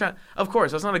get it. They're trying. Of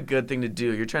course, that's not a good thing to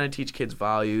do. You're trying to teach kids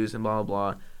values and blah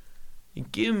blah blah. You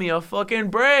give me a fucking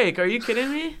break. Are you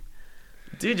kidding me?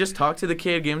 Dude, just talk to the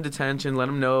kid, give him detention, let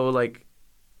him know, like,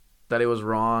 that it was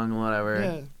wrong, whatever.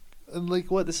 Yeah. And,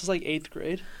 like, what? This is, like, 8th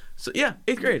grade? So, yeah,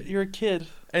 8th grade. You're a kid.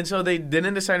 And so they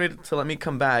didn't decide to let me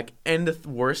come back. And the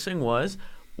worst thing was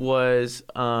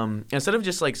instead of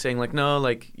just, like, saying, like, no,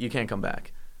 like, you can't come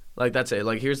back. Like, that's it.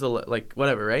 Like, here's the, like,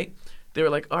 whatever, right? They were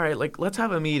like, all right, like, let's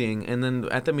have a meeting. And then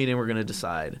at the meeting, we're going to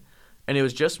decide. And it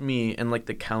was just me and, like,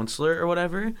 the counselor or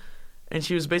whatever. And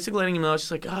she was basically letting him know,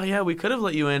 she's like, "Oh, yeah, we could have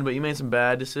let you in, but you made some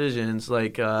bad decisions."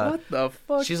 Like, what the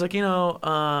fuck? She's like,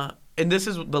 and this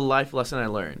is the life lesson I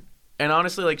learned. And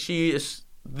honestly, like,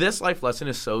 this life lesson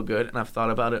is so good, and I've thought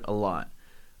about it a lot.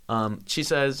 She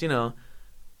says,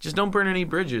 just don't burn any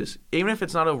bridges. Even if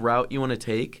it's not a route you want to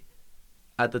take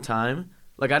at the time.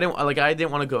 Like, I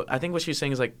didn't want to go. I think what she's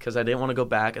saying is, like, because I didn't want to go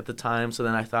back at the time, so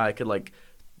then I thought I could, like,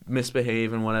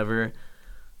 misbehave and whatever.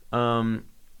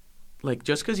 Like,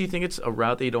 just because you think it's a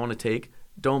route that you don't want to take,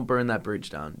 don't burn that bridge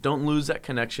down. Don't lose that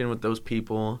connection with those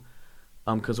people,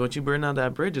 because once you burn down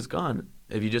that bridge, it's gone.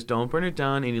 If you just don't burn it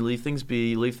down and you leave things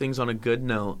be, you leave things on a good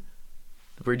note,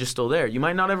 the bridge is still there. You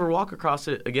might not ever walk across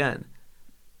it again,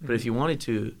 but if you wanted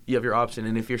to, you have your option.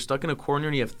 And if you're stuck in a corner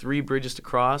and you have 3 bridges to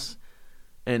cross,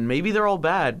 and maybe they're all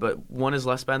bad, but one is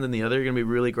less bad than the other, you're going to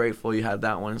be really grateful you had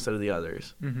that one instead of the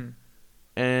others. Mm-hmm.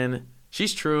 And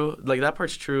she's true. Like, that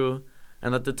part's true.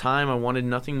 And at the time, I wanted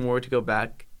nothing more to go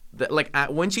back.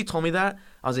 When she told me that,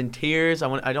 I was in tears.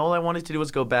 All I wanted to do was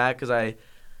go back because I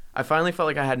finally felt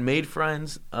like I had made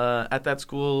friends at that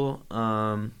school.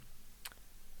 And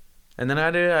then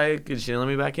she didn't let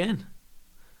me back in.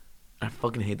 I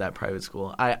fucking hate that private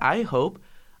school. I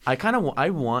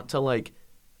want to like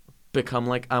become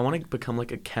like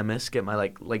a chemist, get my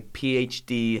like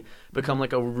PhD, become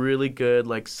like a really good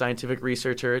like scientific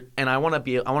researcher, and I want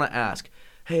to ask,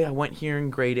 hey, I went here in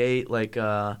grade 8, like,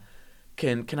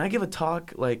 can I give a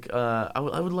talk? Like, I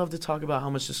would love to talk about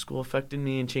how much the school affected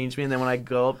me and changed me. And then when I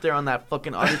go up there on that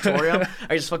fucking auditorium,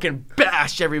 I just fucking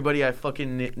bash everybody I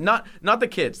fucking not the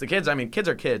kids. The kids, I mean, kids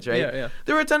are kids, right? Yeah.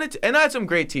 There were a ton of and I had some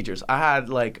great teachers. I had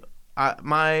like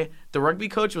the rugby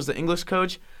coach was the English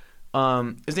coach.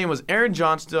 His name was Aaron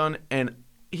Johnstone, and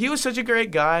he was such a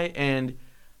great guy, and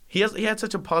he had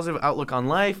such a positive outlook on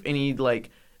life, and he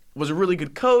like was a really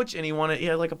good coach, and he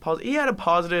had a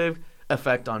positive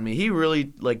effect on me. He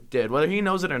really like did, whether he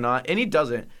knows it or not, and he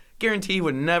doesn't. Guarantee he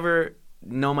would never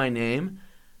know my name.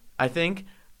 I think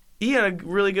he had a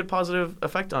really good positive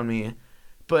effect on me,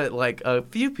 but like a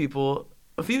few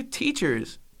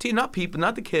teachers, not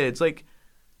the kids, like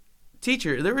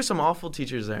teachers. There were some awful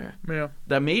teachers there. Yeah.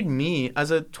 That made me,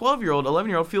 as a 12-year-old,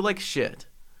 11-year-old, feel like shit.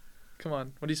 Come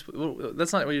on,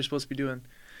 that's not what you're supposed to be doing.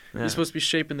 Yeah. You're supposed to be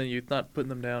shaping the youth, not putting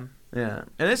them down. Yeah,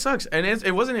 and it sucks. And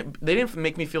it wasn't. They didn't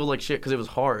make me feel like shit because it was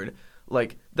hard.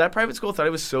 Like that private school thought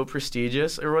it was so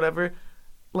prestigious or whatever.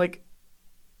 Like,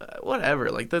 whatever.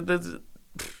 Like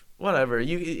whatever.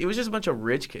 It was just a bunch of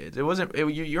rich kids. It wasn't.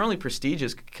 You're only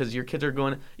prestigious because your kids are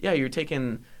going. Yeah, you're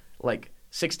taking like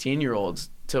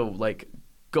 16-year-olds to like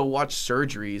go watch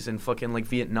surgeries in fucking like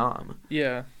Vietnam.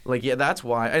 Yeah. Like, yeah, that's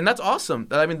why. And that's awesome.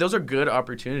 I mean, those are good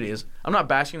opportunities. I'm not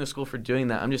bashing the school for doing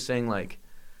that. I'm just saying, like,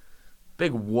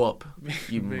 big whoop,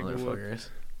 you big motherfuckers.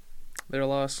 Whoop. They're a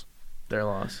loss. They're a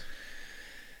loss.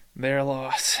 They're a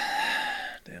loss.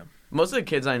 Damn. Most of the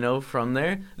kids I know from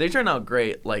there, they turn out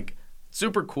great. Like,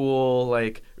 super cool,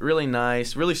 like, really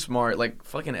nice, really smart. Like,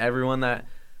 fucking everyone that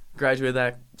graduated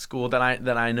that school that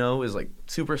I know is, like,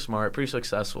 super smart, pretty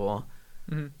successful.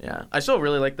 Mm-hmm. Yeah, I still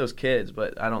really like those kids,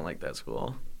 but I don't like that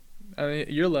school. I mean,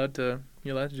 you're allowed to do.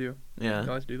 Yeah, you're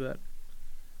allowed to do that.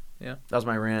 Yeah, that was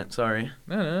my rant. Sorry.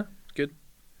 No, good.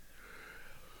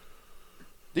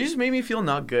 They just made me feel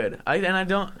not good. I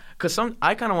kind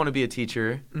of want to be a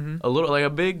teacher. Mm-hmm. A little, like a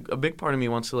big part of me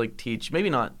wants to like teach. Maybe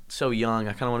not so young.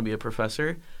 I kind of want to be a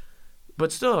professor,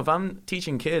 but still, if I'm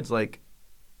teaching kids, like,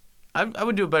 I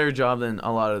would do a better job than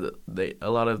a lot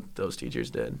of those teachers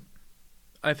did.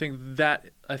 I think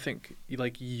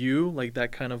like you, like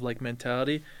that kind of like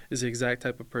mentality is the exact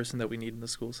type of person that we need in the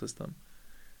school system.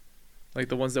 Like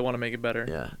the ones that want to make it better.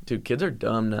 Yeah, dude, kids are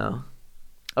dumb now.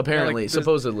 Apparently,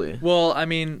 supposedly. Well, I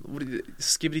mean,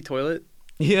 skibbity toilet.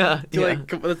 Yeah,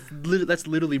 Like that's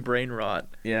literally brain rot.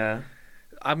 Yeah.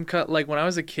 Like when I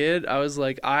was a kid, I was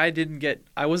like I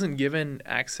wasn't given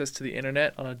access to the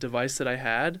internet on a device that I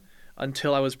had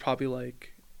until I was probably like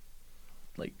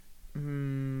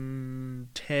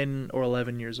 10 or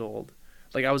 11 years old.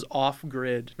 Like I was not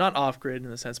off grid in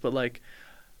the sense, but like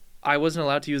I wasn't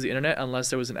allowed to use the internet unless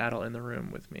there was an adult in the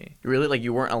room with me. Really? Like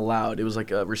you weren't allowed? It was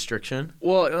like a restriction?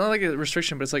 Well, not like a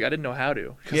restriction, but it's like I didn't know how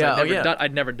to. Yeah,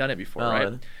 I'd never done it before,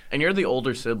 right? And you're the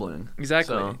older sibling.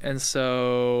 Exactly. So. And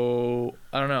so,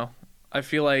 I don't know. I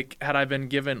feel like had I been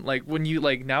given, like when you,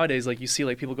 like nowadays, like you see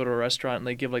like people go to a restaurant and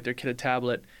they give like their kid a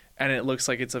tablet and it looks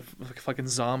like it's a fucking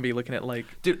zombie looking at like...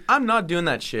 Dude, I'm not doing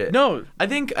that shit. No. I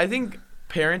think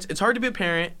parents, it's hard to be a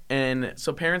parent, and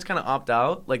so parents kind of opt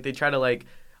out. Like they try to like,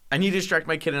 I need to distract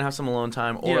my kid and have some alone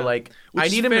time, or like, I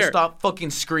need him to stop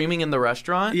fucking screaming in the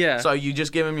restaurant. Yeah. So you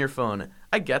just give him your phone.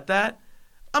 I get that.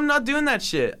 I'm not doing that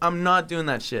shit.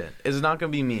 It's not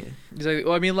gonna be me. Exactly.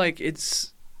 Well, I mean, like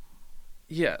it's...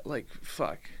 Yeah, like,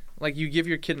 fuck. Like, you give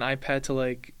your kid an iPad to,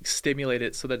 like, stimulate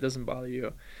it so that it doesn't bother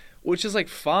you. Which is, like,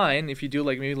 fine if you do,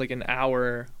 like, maybe, like, an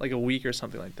hour, like, a week or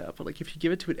something like that. But, like, if you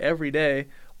give it to it every day,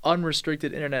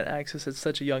 unrestricted internet access at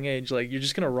such a young age, like, you're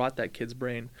just going to rot that kid's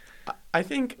brain. I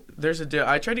think there's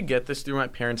I tried to get this through my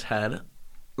parents' head.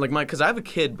 Like, because I have a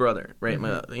kid brother, right?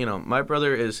 Mm-hmm. My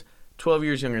brother is 12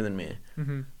 years younger than me.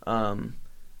 Mm-hmm.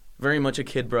 Very much a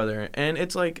kid brother. And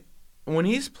it's, like... When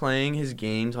he's playing his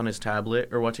games on his tablet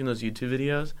or watching those YouTube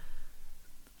videos,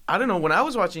 I don't know. When I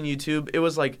was watching YouTube, it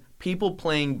was like people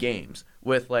playing games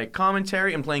with like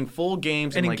commentary and playing full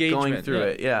games and like going through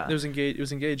it. Yeah, it was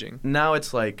engaging. Now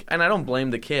it's like, and I don't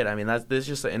blame the kid. I mean, this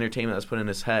just the entertainment that's put in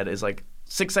his head is like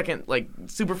 6 second, like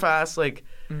super fast, like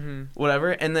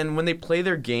whatever. And then when they play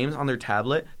their games on their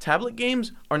tablet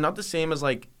games are not the same as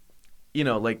like,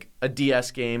 like a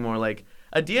DS game or like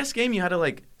a DS game. You had to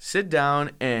like sit down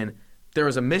and there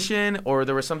was a mission or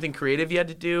there was something creative you had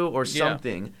to do or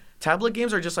something. Yeah. Tablet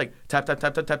games are just like tap, tap,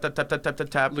 tap, tap, tap, tap, tap, tap, tap, tap,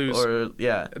 tap. Lose. Or,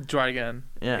 yeah. Try again.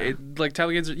 Yeah. Like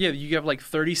tablet games, you have like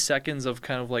 30 seconds of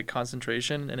kind of like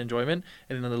concentration and enjoyment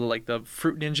and then like the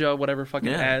Fruit Ninja, whatever fucking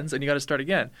ends and you got to start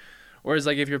again. Whereas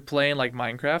like if you're playing like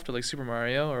Minecraft or like Super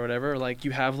Mario or whatever, like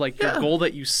you have like your goal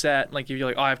that you set, like if you're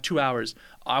like, oh, I have 2 hours.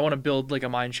 I want to build like a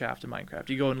mine shaft in Minecraft.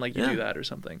 You go and like you do that or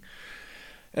something.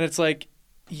 And it's like,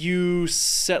 you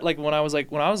set like when I was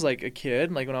like a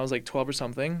kid, like when I was like 12 or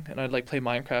something, and I'd like play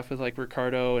Minecraft with like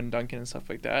Ricardo and Duncan and stuff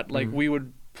like that. Like we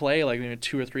would play like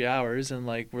 2 or 3 hours, and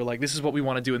like we're like, this is what we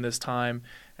want to do in this time,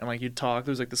 and like you'd talk.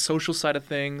 There was like the social side of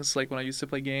things, like when I used to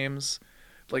play games.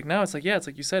 But, like now it's like it's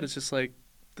like you said, it's just like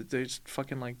they just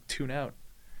fucking like tune out.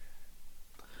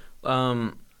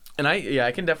 And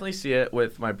I can definitely see it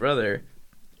with my brother.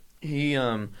 He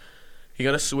got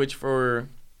a Switch for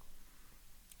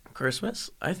Christmas,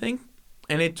 I think.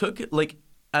 And it took, like,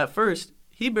 at first,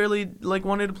 he barely, like,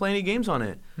 wanted to play any games on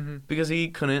it. Because he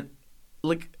couldn't,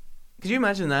 like, could you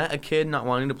imagine that? A kid not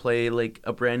wanting to play, like,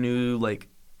 a brand new, like,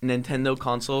 Nintendo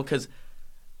console? Because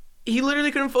he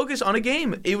literally couldn't focus on a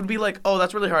game. It would be like, oh,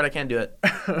 that's really hard, I can't do it.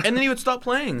 And then he would stop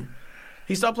playing.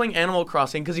 He stopped playing Animal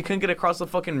Crossing because he couldn't get across the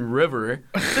fucking river.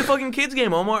 It's a fucking kid's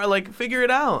game, Omar. Like, figure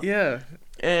it out. Yeah.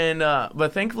 And,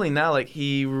 but thankfully now, like,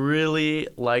 he really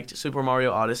liked Super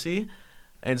Mario Odyssey.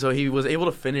 And so he was able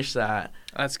to finish that.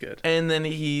 That's good. And then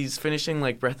he's finishing,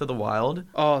 like, Breath of the Wild.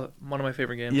 Oh, one of my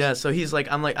favorite games. Yeah, so he's like,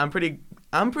 I'm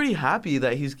pretty happy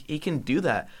that he can do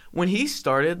that. When he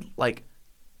started, like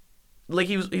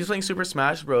he was playing Super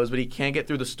Smash Bros, but he can't get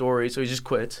through the story, so he just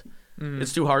quits.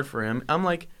 It's too hard for him. I'm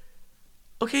like,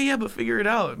 okay, yeah, but figure it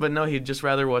out. But no, he'd just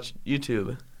rather watch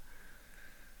YouTube.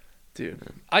 Dude,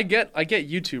 I get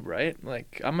YouTube, right?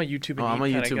 Like, I'm a YouTube and eat. I'm a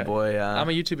YouTube boy, yeah. I'm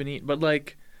a YouTube and eat, but,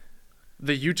 like,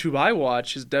 the YouTube I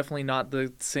watch is definitely not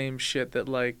the same shit that,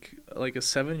 like a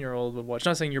 7-year-old would watch.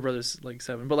 Not saying your brother's, like,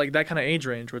 7, but, like, that kind of age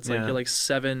range where it's, like, you're, like,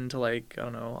 7 to, like, I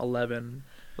don't know, 11.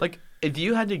 Like, if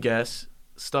you had to guess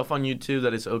stuff on YouTube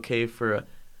that is okay for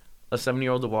a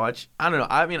 7-year-old to watch, I don't know.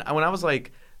 I mean, when I was,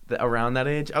 like, around that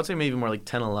age, I would say maybe more like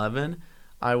 10, 11,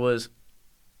 I was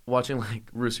watching, like,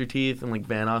 Rooster Teeth and, like,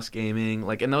 Vanoss Gaming.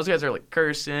 Like, and those guys are, like,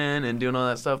 cursing and doing all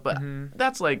that stuff, but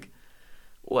that's, like,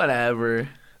 whatever.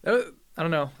 I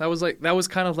don't know. That was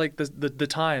kind of like the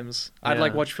times. I'd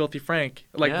like watch Filthy Frank.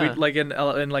 Like we'd like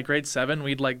in like grade 7,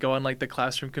 we'd like go on like the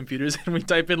classroom computers and we'd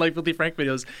type in like Filthy Frank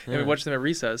videos and we'd watch them at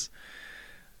recess.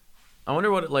 I wonder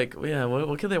what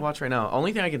what can they watch right now?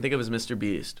 Only thing I can think of is Mr.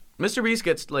 Beast. Mr. Beast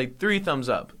gets like 3 thumbs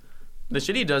up. The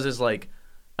shit he does is like,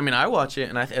 I mean, I watch it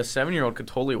and a 7-year-old could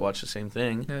totally watch the same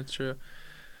thing. Yeah, it's true.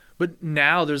 But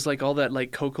now there's like all that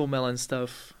like Coco Melon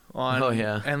stuff on. Oh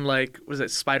yeah. And like, was it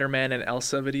Spider-Man and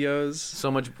Elsa videos? So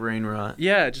much brain rot.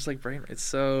 Yeah, just like brain. It's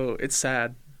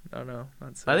sad. I don't know.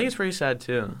 I think it's pretty sad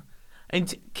too.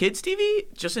 And kids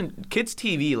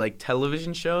TV, like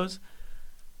television shows,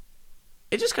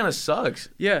 it just kind of sucks.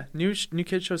 Yeah, new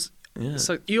kid shows. Yeah.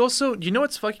 Suck. You know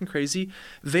what's fucking crazy?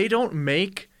 They don't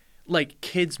make like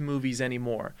kids movies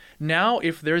anymore. Now,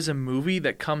 if there's a movie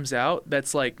that comes out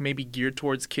that's like maybe geared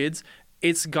towards kids,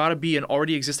 it's got to be an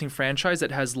already existing franchise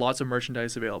that has lots of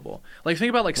merchandise available. Like think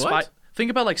about like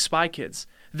Spy Kids.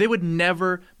 They would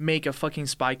never make a fucking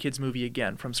Spy Kids movie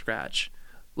again from scratch.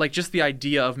 Like just the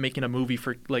idea of making a movie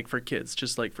for kids,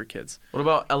 just like for kids. What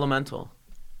about Elemental?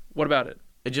 What about it?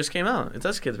 It just came out.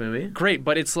 That's a kids movie. Great,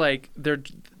 but it's like they're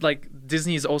like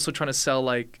Disney is also trying to sell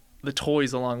like the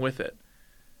toys along with it.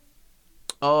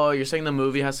 Oh, you're saying the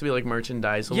movie has to be like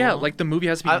merchandisable? Yeah, like the movie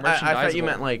has to be merchandisable. I thought you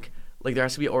meant like there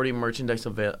has to be already merchandise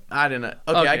available. I didn't know.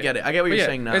 Okay, I get it. I get what you're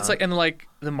saying now. It's like, and like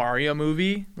the Mario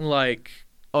movie, like.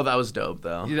 Oh, that was dope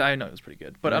though. Yeah, I know it was pretty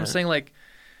good, but I'm saying like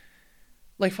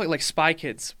Spy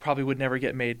Kids probably would never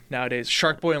get made nowadays.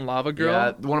 Shark Boy and Lava Girl.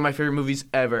 Yeah, one of my favorite movies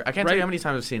ever. I can't tell you how many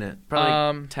times I've seen it.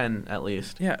 Probably 10 at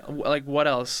least. Yeah, like what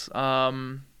else?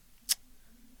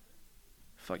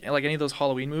 Like any of those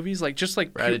Halloween movies, like just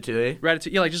like Ratatouille.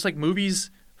 Yeah, like just like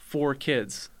movies for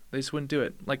kids. They just wouldn't do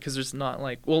it, like because there's not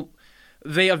like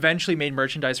they eventually made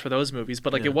merchandise for those movies,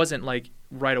 but like it wasn't like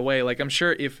right away. Like I'm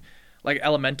sure if like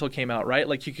Elemental came out, right?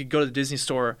 Like you could go to the Disney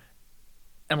store,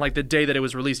 and like the day that it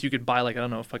was released, you could buy like I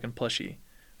don't know, a fucking plushie,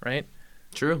 right?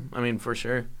 True. I mean, for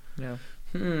sure. Yeah.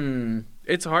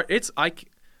 It's hard.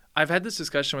 I've had this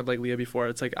discussion with like Leah before.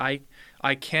 It's like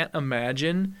I can't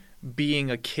imagine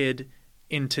being a kid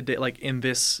in today, like in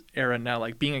this era now,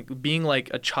 like being like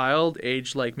a child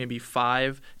aged like maybe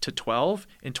 5 to 12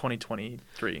 in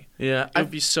 2023. Yeah, it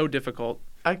would be so difficult.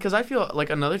 Because I feel like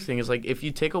another thing is like if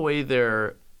you take away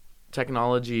their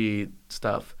technology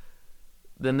stuff,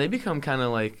 then they become kind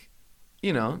of like,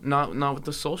 you know, not with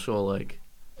the social, like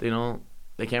they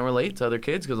can't relate to other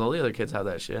kids because all the other kids have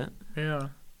that shit. Yeah.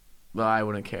 But I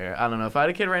wouldn't care. I don't know if I had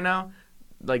a kid right now,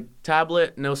 like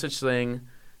tablet, no such thing.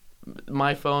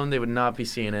 My phone, they would not be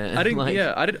seeing it. I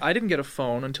didn't get a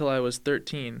phone until I was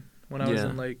 13 when I was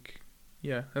in like,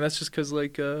 and that's just because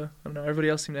like I don't know, everybody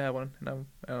else seemed to have one, and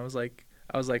I was like,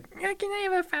 yeah, can I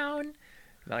have a phone? And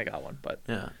then I got one, but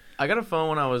yeah, I got a phone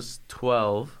when I was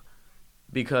 12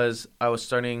 because I was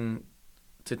starting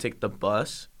to take the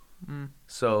bus,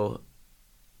 so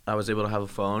I was able to have a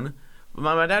phone.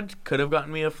 My dad could have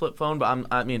gotten me a flip phone, but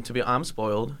I'm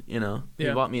spoiled, you know. He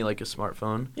bought me like a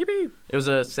smartphone. Yippee! It was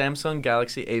a Samsung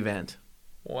Galaxy Avant.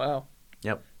 Wow.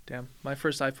 Yep. Damn. My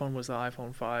first iPhone was the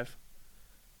iPhone 5.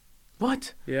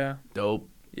 What? Yeah. Dope.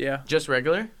 Yeah. Just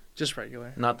regular? Just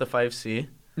regular. Not the 5C?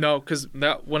 No, because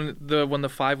that when the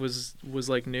 5 was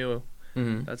like new,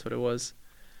 that's what it was.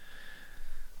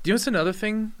 Do you know what's another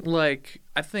thing? Like,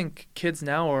 I think kids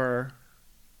now are,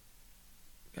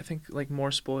 like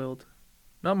more spoiled.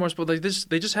 Not more spoiled. Like,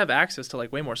 they just have access to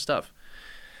like way more stuff.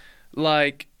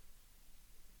 Like,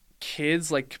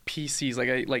 kids like PCs,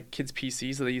 like kids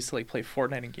PCs that they used to like play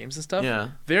Fortnite and games and stuff. Yeah.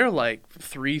 They're like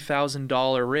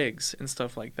 $3,000 rigs and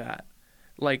stuff like that.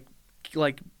 Like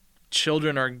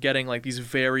children are getting like these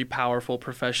very powerful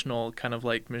professional kind of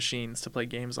like machines to play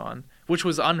games on, which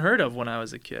was unheard of when I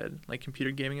was a kid, like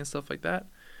computer gaming and stuff like that.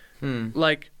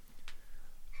 Like,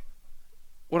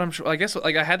 what I guess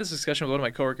like I had this discussion with one of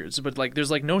my coworkers, but like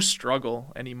there's like no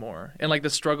struggle anymore, and like the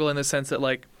struggle in the sense that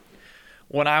like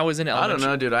when I was in elementary, I don't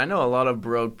know, dude. I know a lot of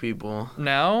broke people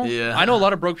now. Yeah, I know a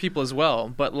lot of broke people as well,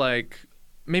 but like.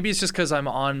 Maybe it's just because I'm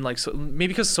on like maybe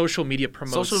because social media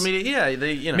promotes. Social media,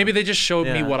 yeah, Maybe they just showed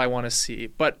me what I want to see.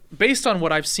 But based on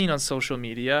what I've seen on social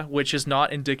media, which is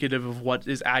not indicative of what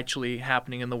is actually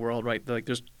happening in the world, right? Like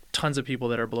there's tons of people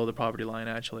that are below the poverty line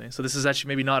actually. So this is actually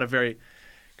maybe not a very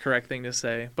correct thing to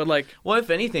say. But like, well,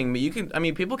 if anything,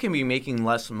 people can be making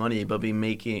less money, but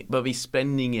be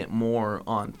spending it more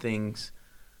on things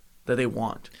that they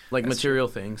want, like That's material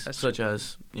true. things, That's such true.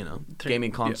 as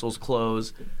gaming consoles,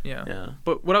 clothes. Yeah.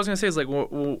 But what I was gonna say is like,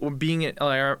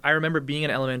 I remember being in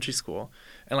elementary school,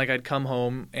 and like I'd come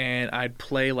home and I'd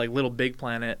play like Little Big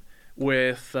Planet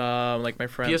with like my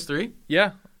friend. PS3.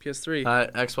 Yeah, PS3.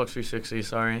 Xbox 360.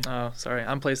 Sorry. Oh, sorry.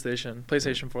 I'm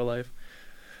PlayStation for life.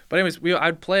 But anyways,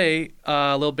 I'd play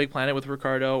Little Big Planet with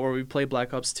Ricardo, or we'd play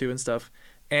Black Ops 2 and stuff.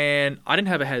 And I didn't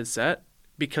have a headset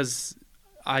because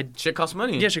shit costs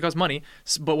money. Yeah, shit costs money.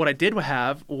 But what I did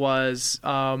have was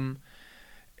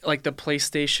like the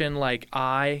PlayStation like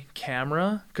eye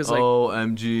camera, because like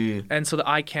OMG. And so the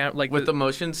eye cam like with the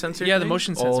motion sensor. Yeah, thing? the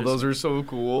motion sensors. Oh, those are so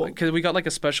cool. Because we got like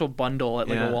a special bundle at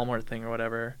like a Walmart thing or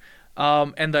whatever.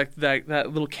 And that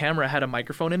little camera had a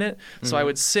microphone in it, so I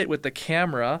would sit with the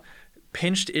camera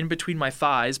pinched in between my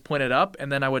thighs, pointed up, and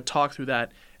then I would talk through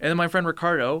that. And then my friend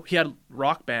Ricardo, he had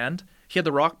Rock Band. He had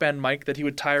the Rock Band mic that he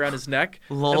would tie around his neck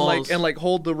and like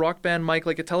hold the Rock Band mic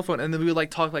like a telephone, and then we would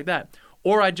like talk like that.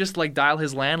 Or I'd just like dial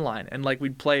his landline and like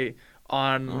we'd play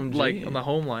on like on the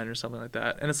home line or something like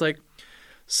that. And it's like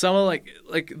some of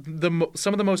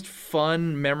some of the most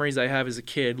fun memories I have as a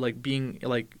kid, like being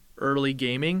like early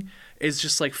gaming, is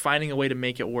just like finding a way to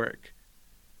make it work.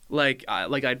 Like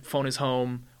I'd phone his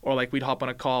home, or like we'd hop on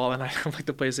a call and I have like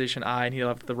the PlayStation Eye and he'd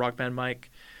have the Rock Band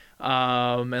mic,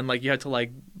 and like you had to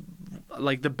like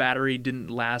the battery didn't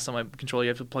last on my controller. You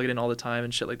have to plug it in all the time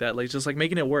and shit like that. Like just like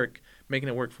making it work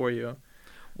for you.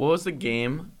 What was the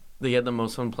game that you had the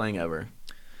most fun playing ever?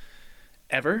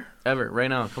 Ever, right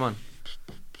now. Come on.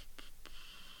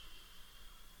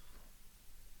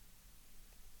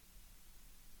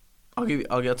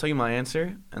 I'll tell you my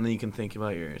answer, and then you can think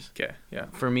about yours. Okay, yeah.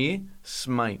 For me,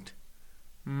 Smite.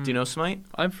 Do you know Smite?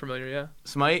 I'm familiar, yeah.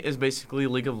 Smite is basically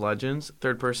League of Legends,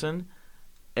 third person,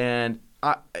 and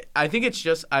I think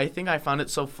I found it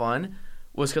so fun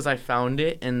was because I found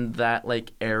it in that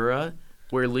like era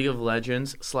where League of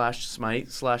Legends / Smite /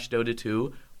 Dota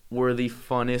 2 were the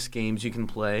funnest games you can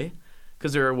play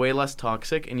because they were way less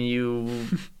toxic and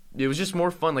it was just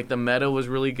more fun. Like the meta was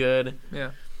really good.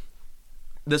 Yeah.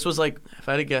 This was like, if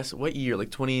I had to guess, what year?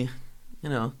 Like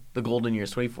the golden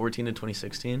years, 2014 to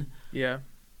 2016. Yeah.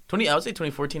 I would say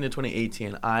 2014 to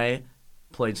 2018. I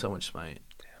played so much Smite,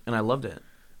 and I loved it.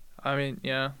 I mean,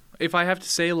 yeah. If I have to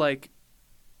say, like,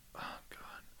 oh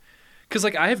god, because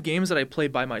like I have games that I play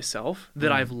by myself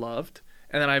that I've loved,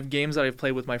 and then I have games that I've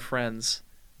played with my friends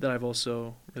that I've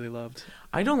also really loved.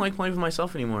 I don't like playing with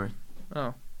myself anymore.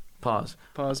 Oh. Pause.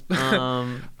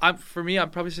 For me,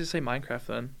 I'd probably just say Minecraft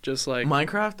then. Just like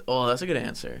Minecraft. Oh, that's a good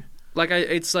answer. Like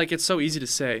it's so easy to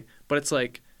say, but it's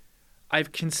like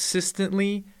I've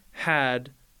consistently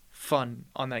had fun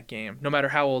on that game, no matter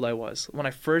how old I was. When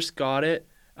I first got it,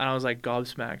 and I was like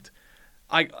gobsmacked.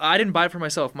 I didn't buy it for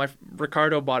myself.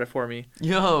 Ricardo bought it for me.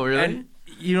 Yo, really? And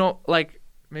like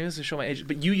maybe this is to show my age,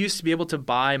 but you used to be able to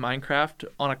buy Minecraft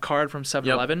on a card from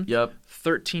 7-Eleven. Yep.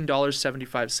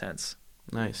 $13.75.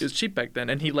 Nice. It was cheap back then,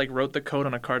 and he like wrote the code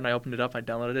on a card, and I opened it up, I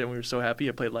downloaded it, and we were so happy.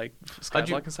 I played like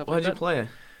Skyblock and stuff like that. How'd you play?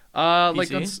 PC?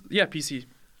 Like PC.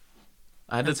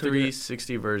 I had the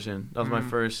 360 version. That was my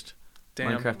first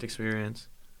Minecraft experience.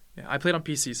 Yeah, I played on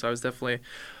PC, so I was definitely.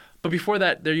 But before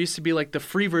that, there used to be like the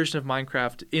free version of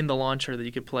Minecraft in the launcher that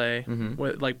you could play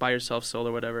with, like by yourself,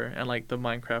 solo or whatever, and like the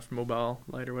Minecraft mobile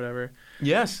Lite or whatever.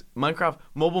 Yes,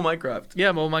 mobile Minecraft.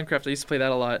 Yeah, mobile Minecraft. I used to play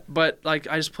that a lot, but like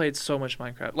I just played so much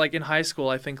Minecraft. Like in high school,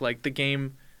 I think like the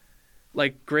game,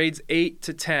 like grades 8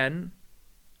 to 10,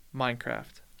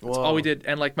 Minecraft. That's all we did.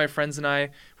 And like my friends and I,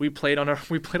 we played on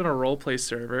a role play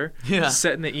server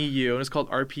set in the EU, and it's called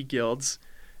RP Guilds.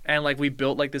 And like we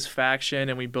built like this faction,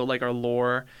 and we built like our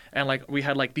lore, and like we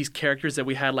had like these characters that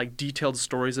we had like detailed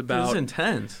stories about. This is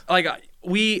intense. Like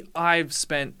I've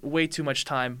spent way too much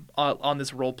time on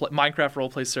this Minecraft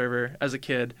roleplay server as a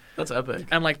kid. That's epic.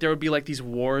 And like there would be like these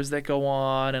wars that go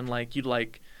on, and like it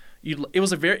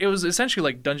was essentially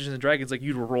like Dungeons and Dragons. Like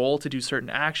you'd roll to do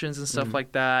certain actions and stuff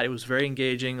like that. It was very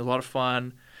engaging. It was a lot of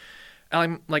fun. And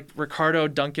I'm like Ricardo,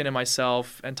 Duncan, and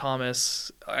myself and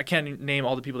Thomas. I can't name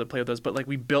all the people that play with us, but like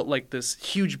we built like this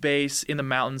huge base in the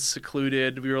mountains,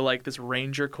 secluded. We were like this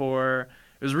ranger corps.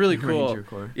 It was really cool. Ranger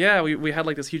corps. Yeah, we had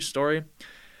like this huge story, and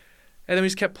then we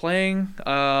just kept playing.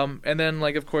 And then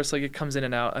like of course like it comes in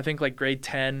and out. I think like grade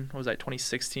 10 what was that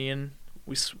 2016.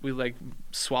 We like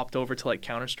swapped over to like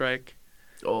Counter-Strike.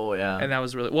 Oh yeah. And that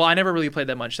was really well. I never really played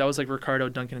that much. That was like Ricardo,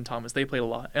 Duncan, and Thomas. They played a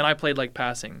lot, and I played like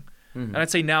passing. And I'd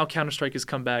say now Counter-Strike has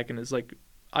come back and is like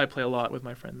I play a lot with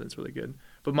my friends. And it's really good.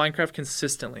 But Minecraft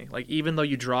consistently, like even though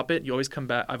you drop it, you always come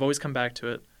back. I've always come back to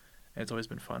it, and it's always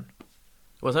been fun.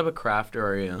 What type of crafter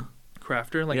are you?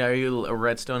 Crafter, like are you a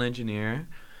redstone engineer,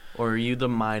 or are you the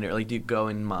miner? Like, do you go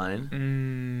and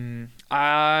mine?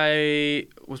 I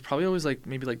was probably always like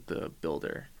maybe like the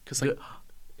builder, cause like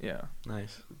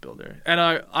nice builder, and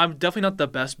I'm definitely not the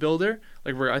best builder.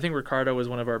 Like I think Ricardo was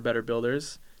one of our better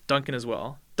builders. Duncan as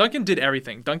well. Duncan did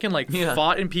everything. Duncan like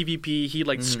fought in PvP. He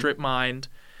like strip mined,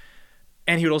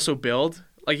 and he would also build.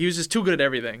 Like he was just too good at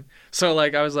everything. So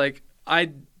like I was like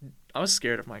I was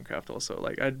scared of Minecraft also.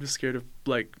 Like I was scared of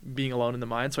like being alone in the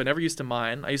mine. So I never used to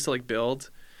mine. I used to like build,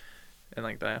 and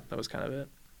like that was kind of it.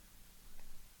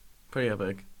 Pretty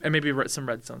epic. And maybe some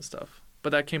redstone stuff, but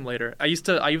that came later. I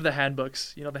have the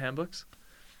handbooks. You know the handbooks?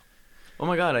 Oh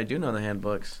my god, I do know the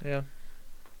handbooks. Yeah.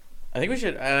 I think we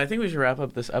should wrap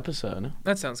up this episode.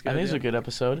 That sounds good. I think it's a good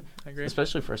episode. I agree.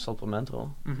 Especially for a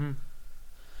supplemental.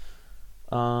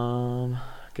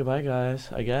 Goodbye, guys.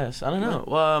 I guess. I don't know.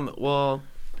 Well,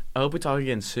 I hope we talk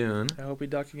again soon. I hope we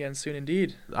talk again soon,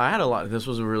 indeed. I had a lot. This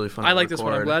was a really fun. I like this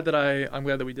one. I'm glad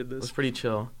that we did this. It was pretty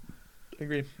chill. I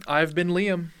agree. I've been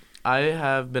Liam. I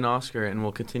have been Oscar, and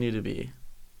will continue to be.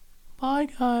 Bye,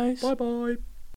 guys. Bye-bye.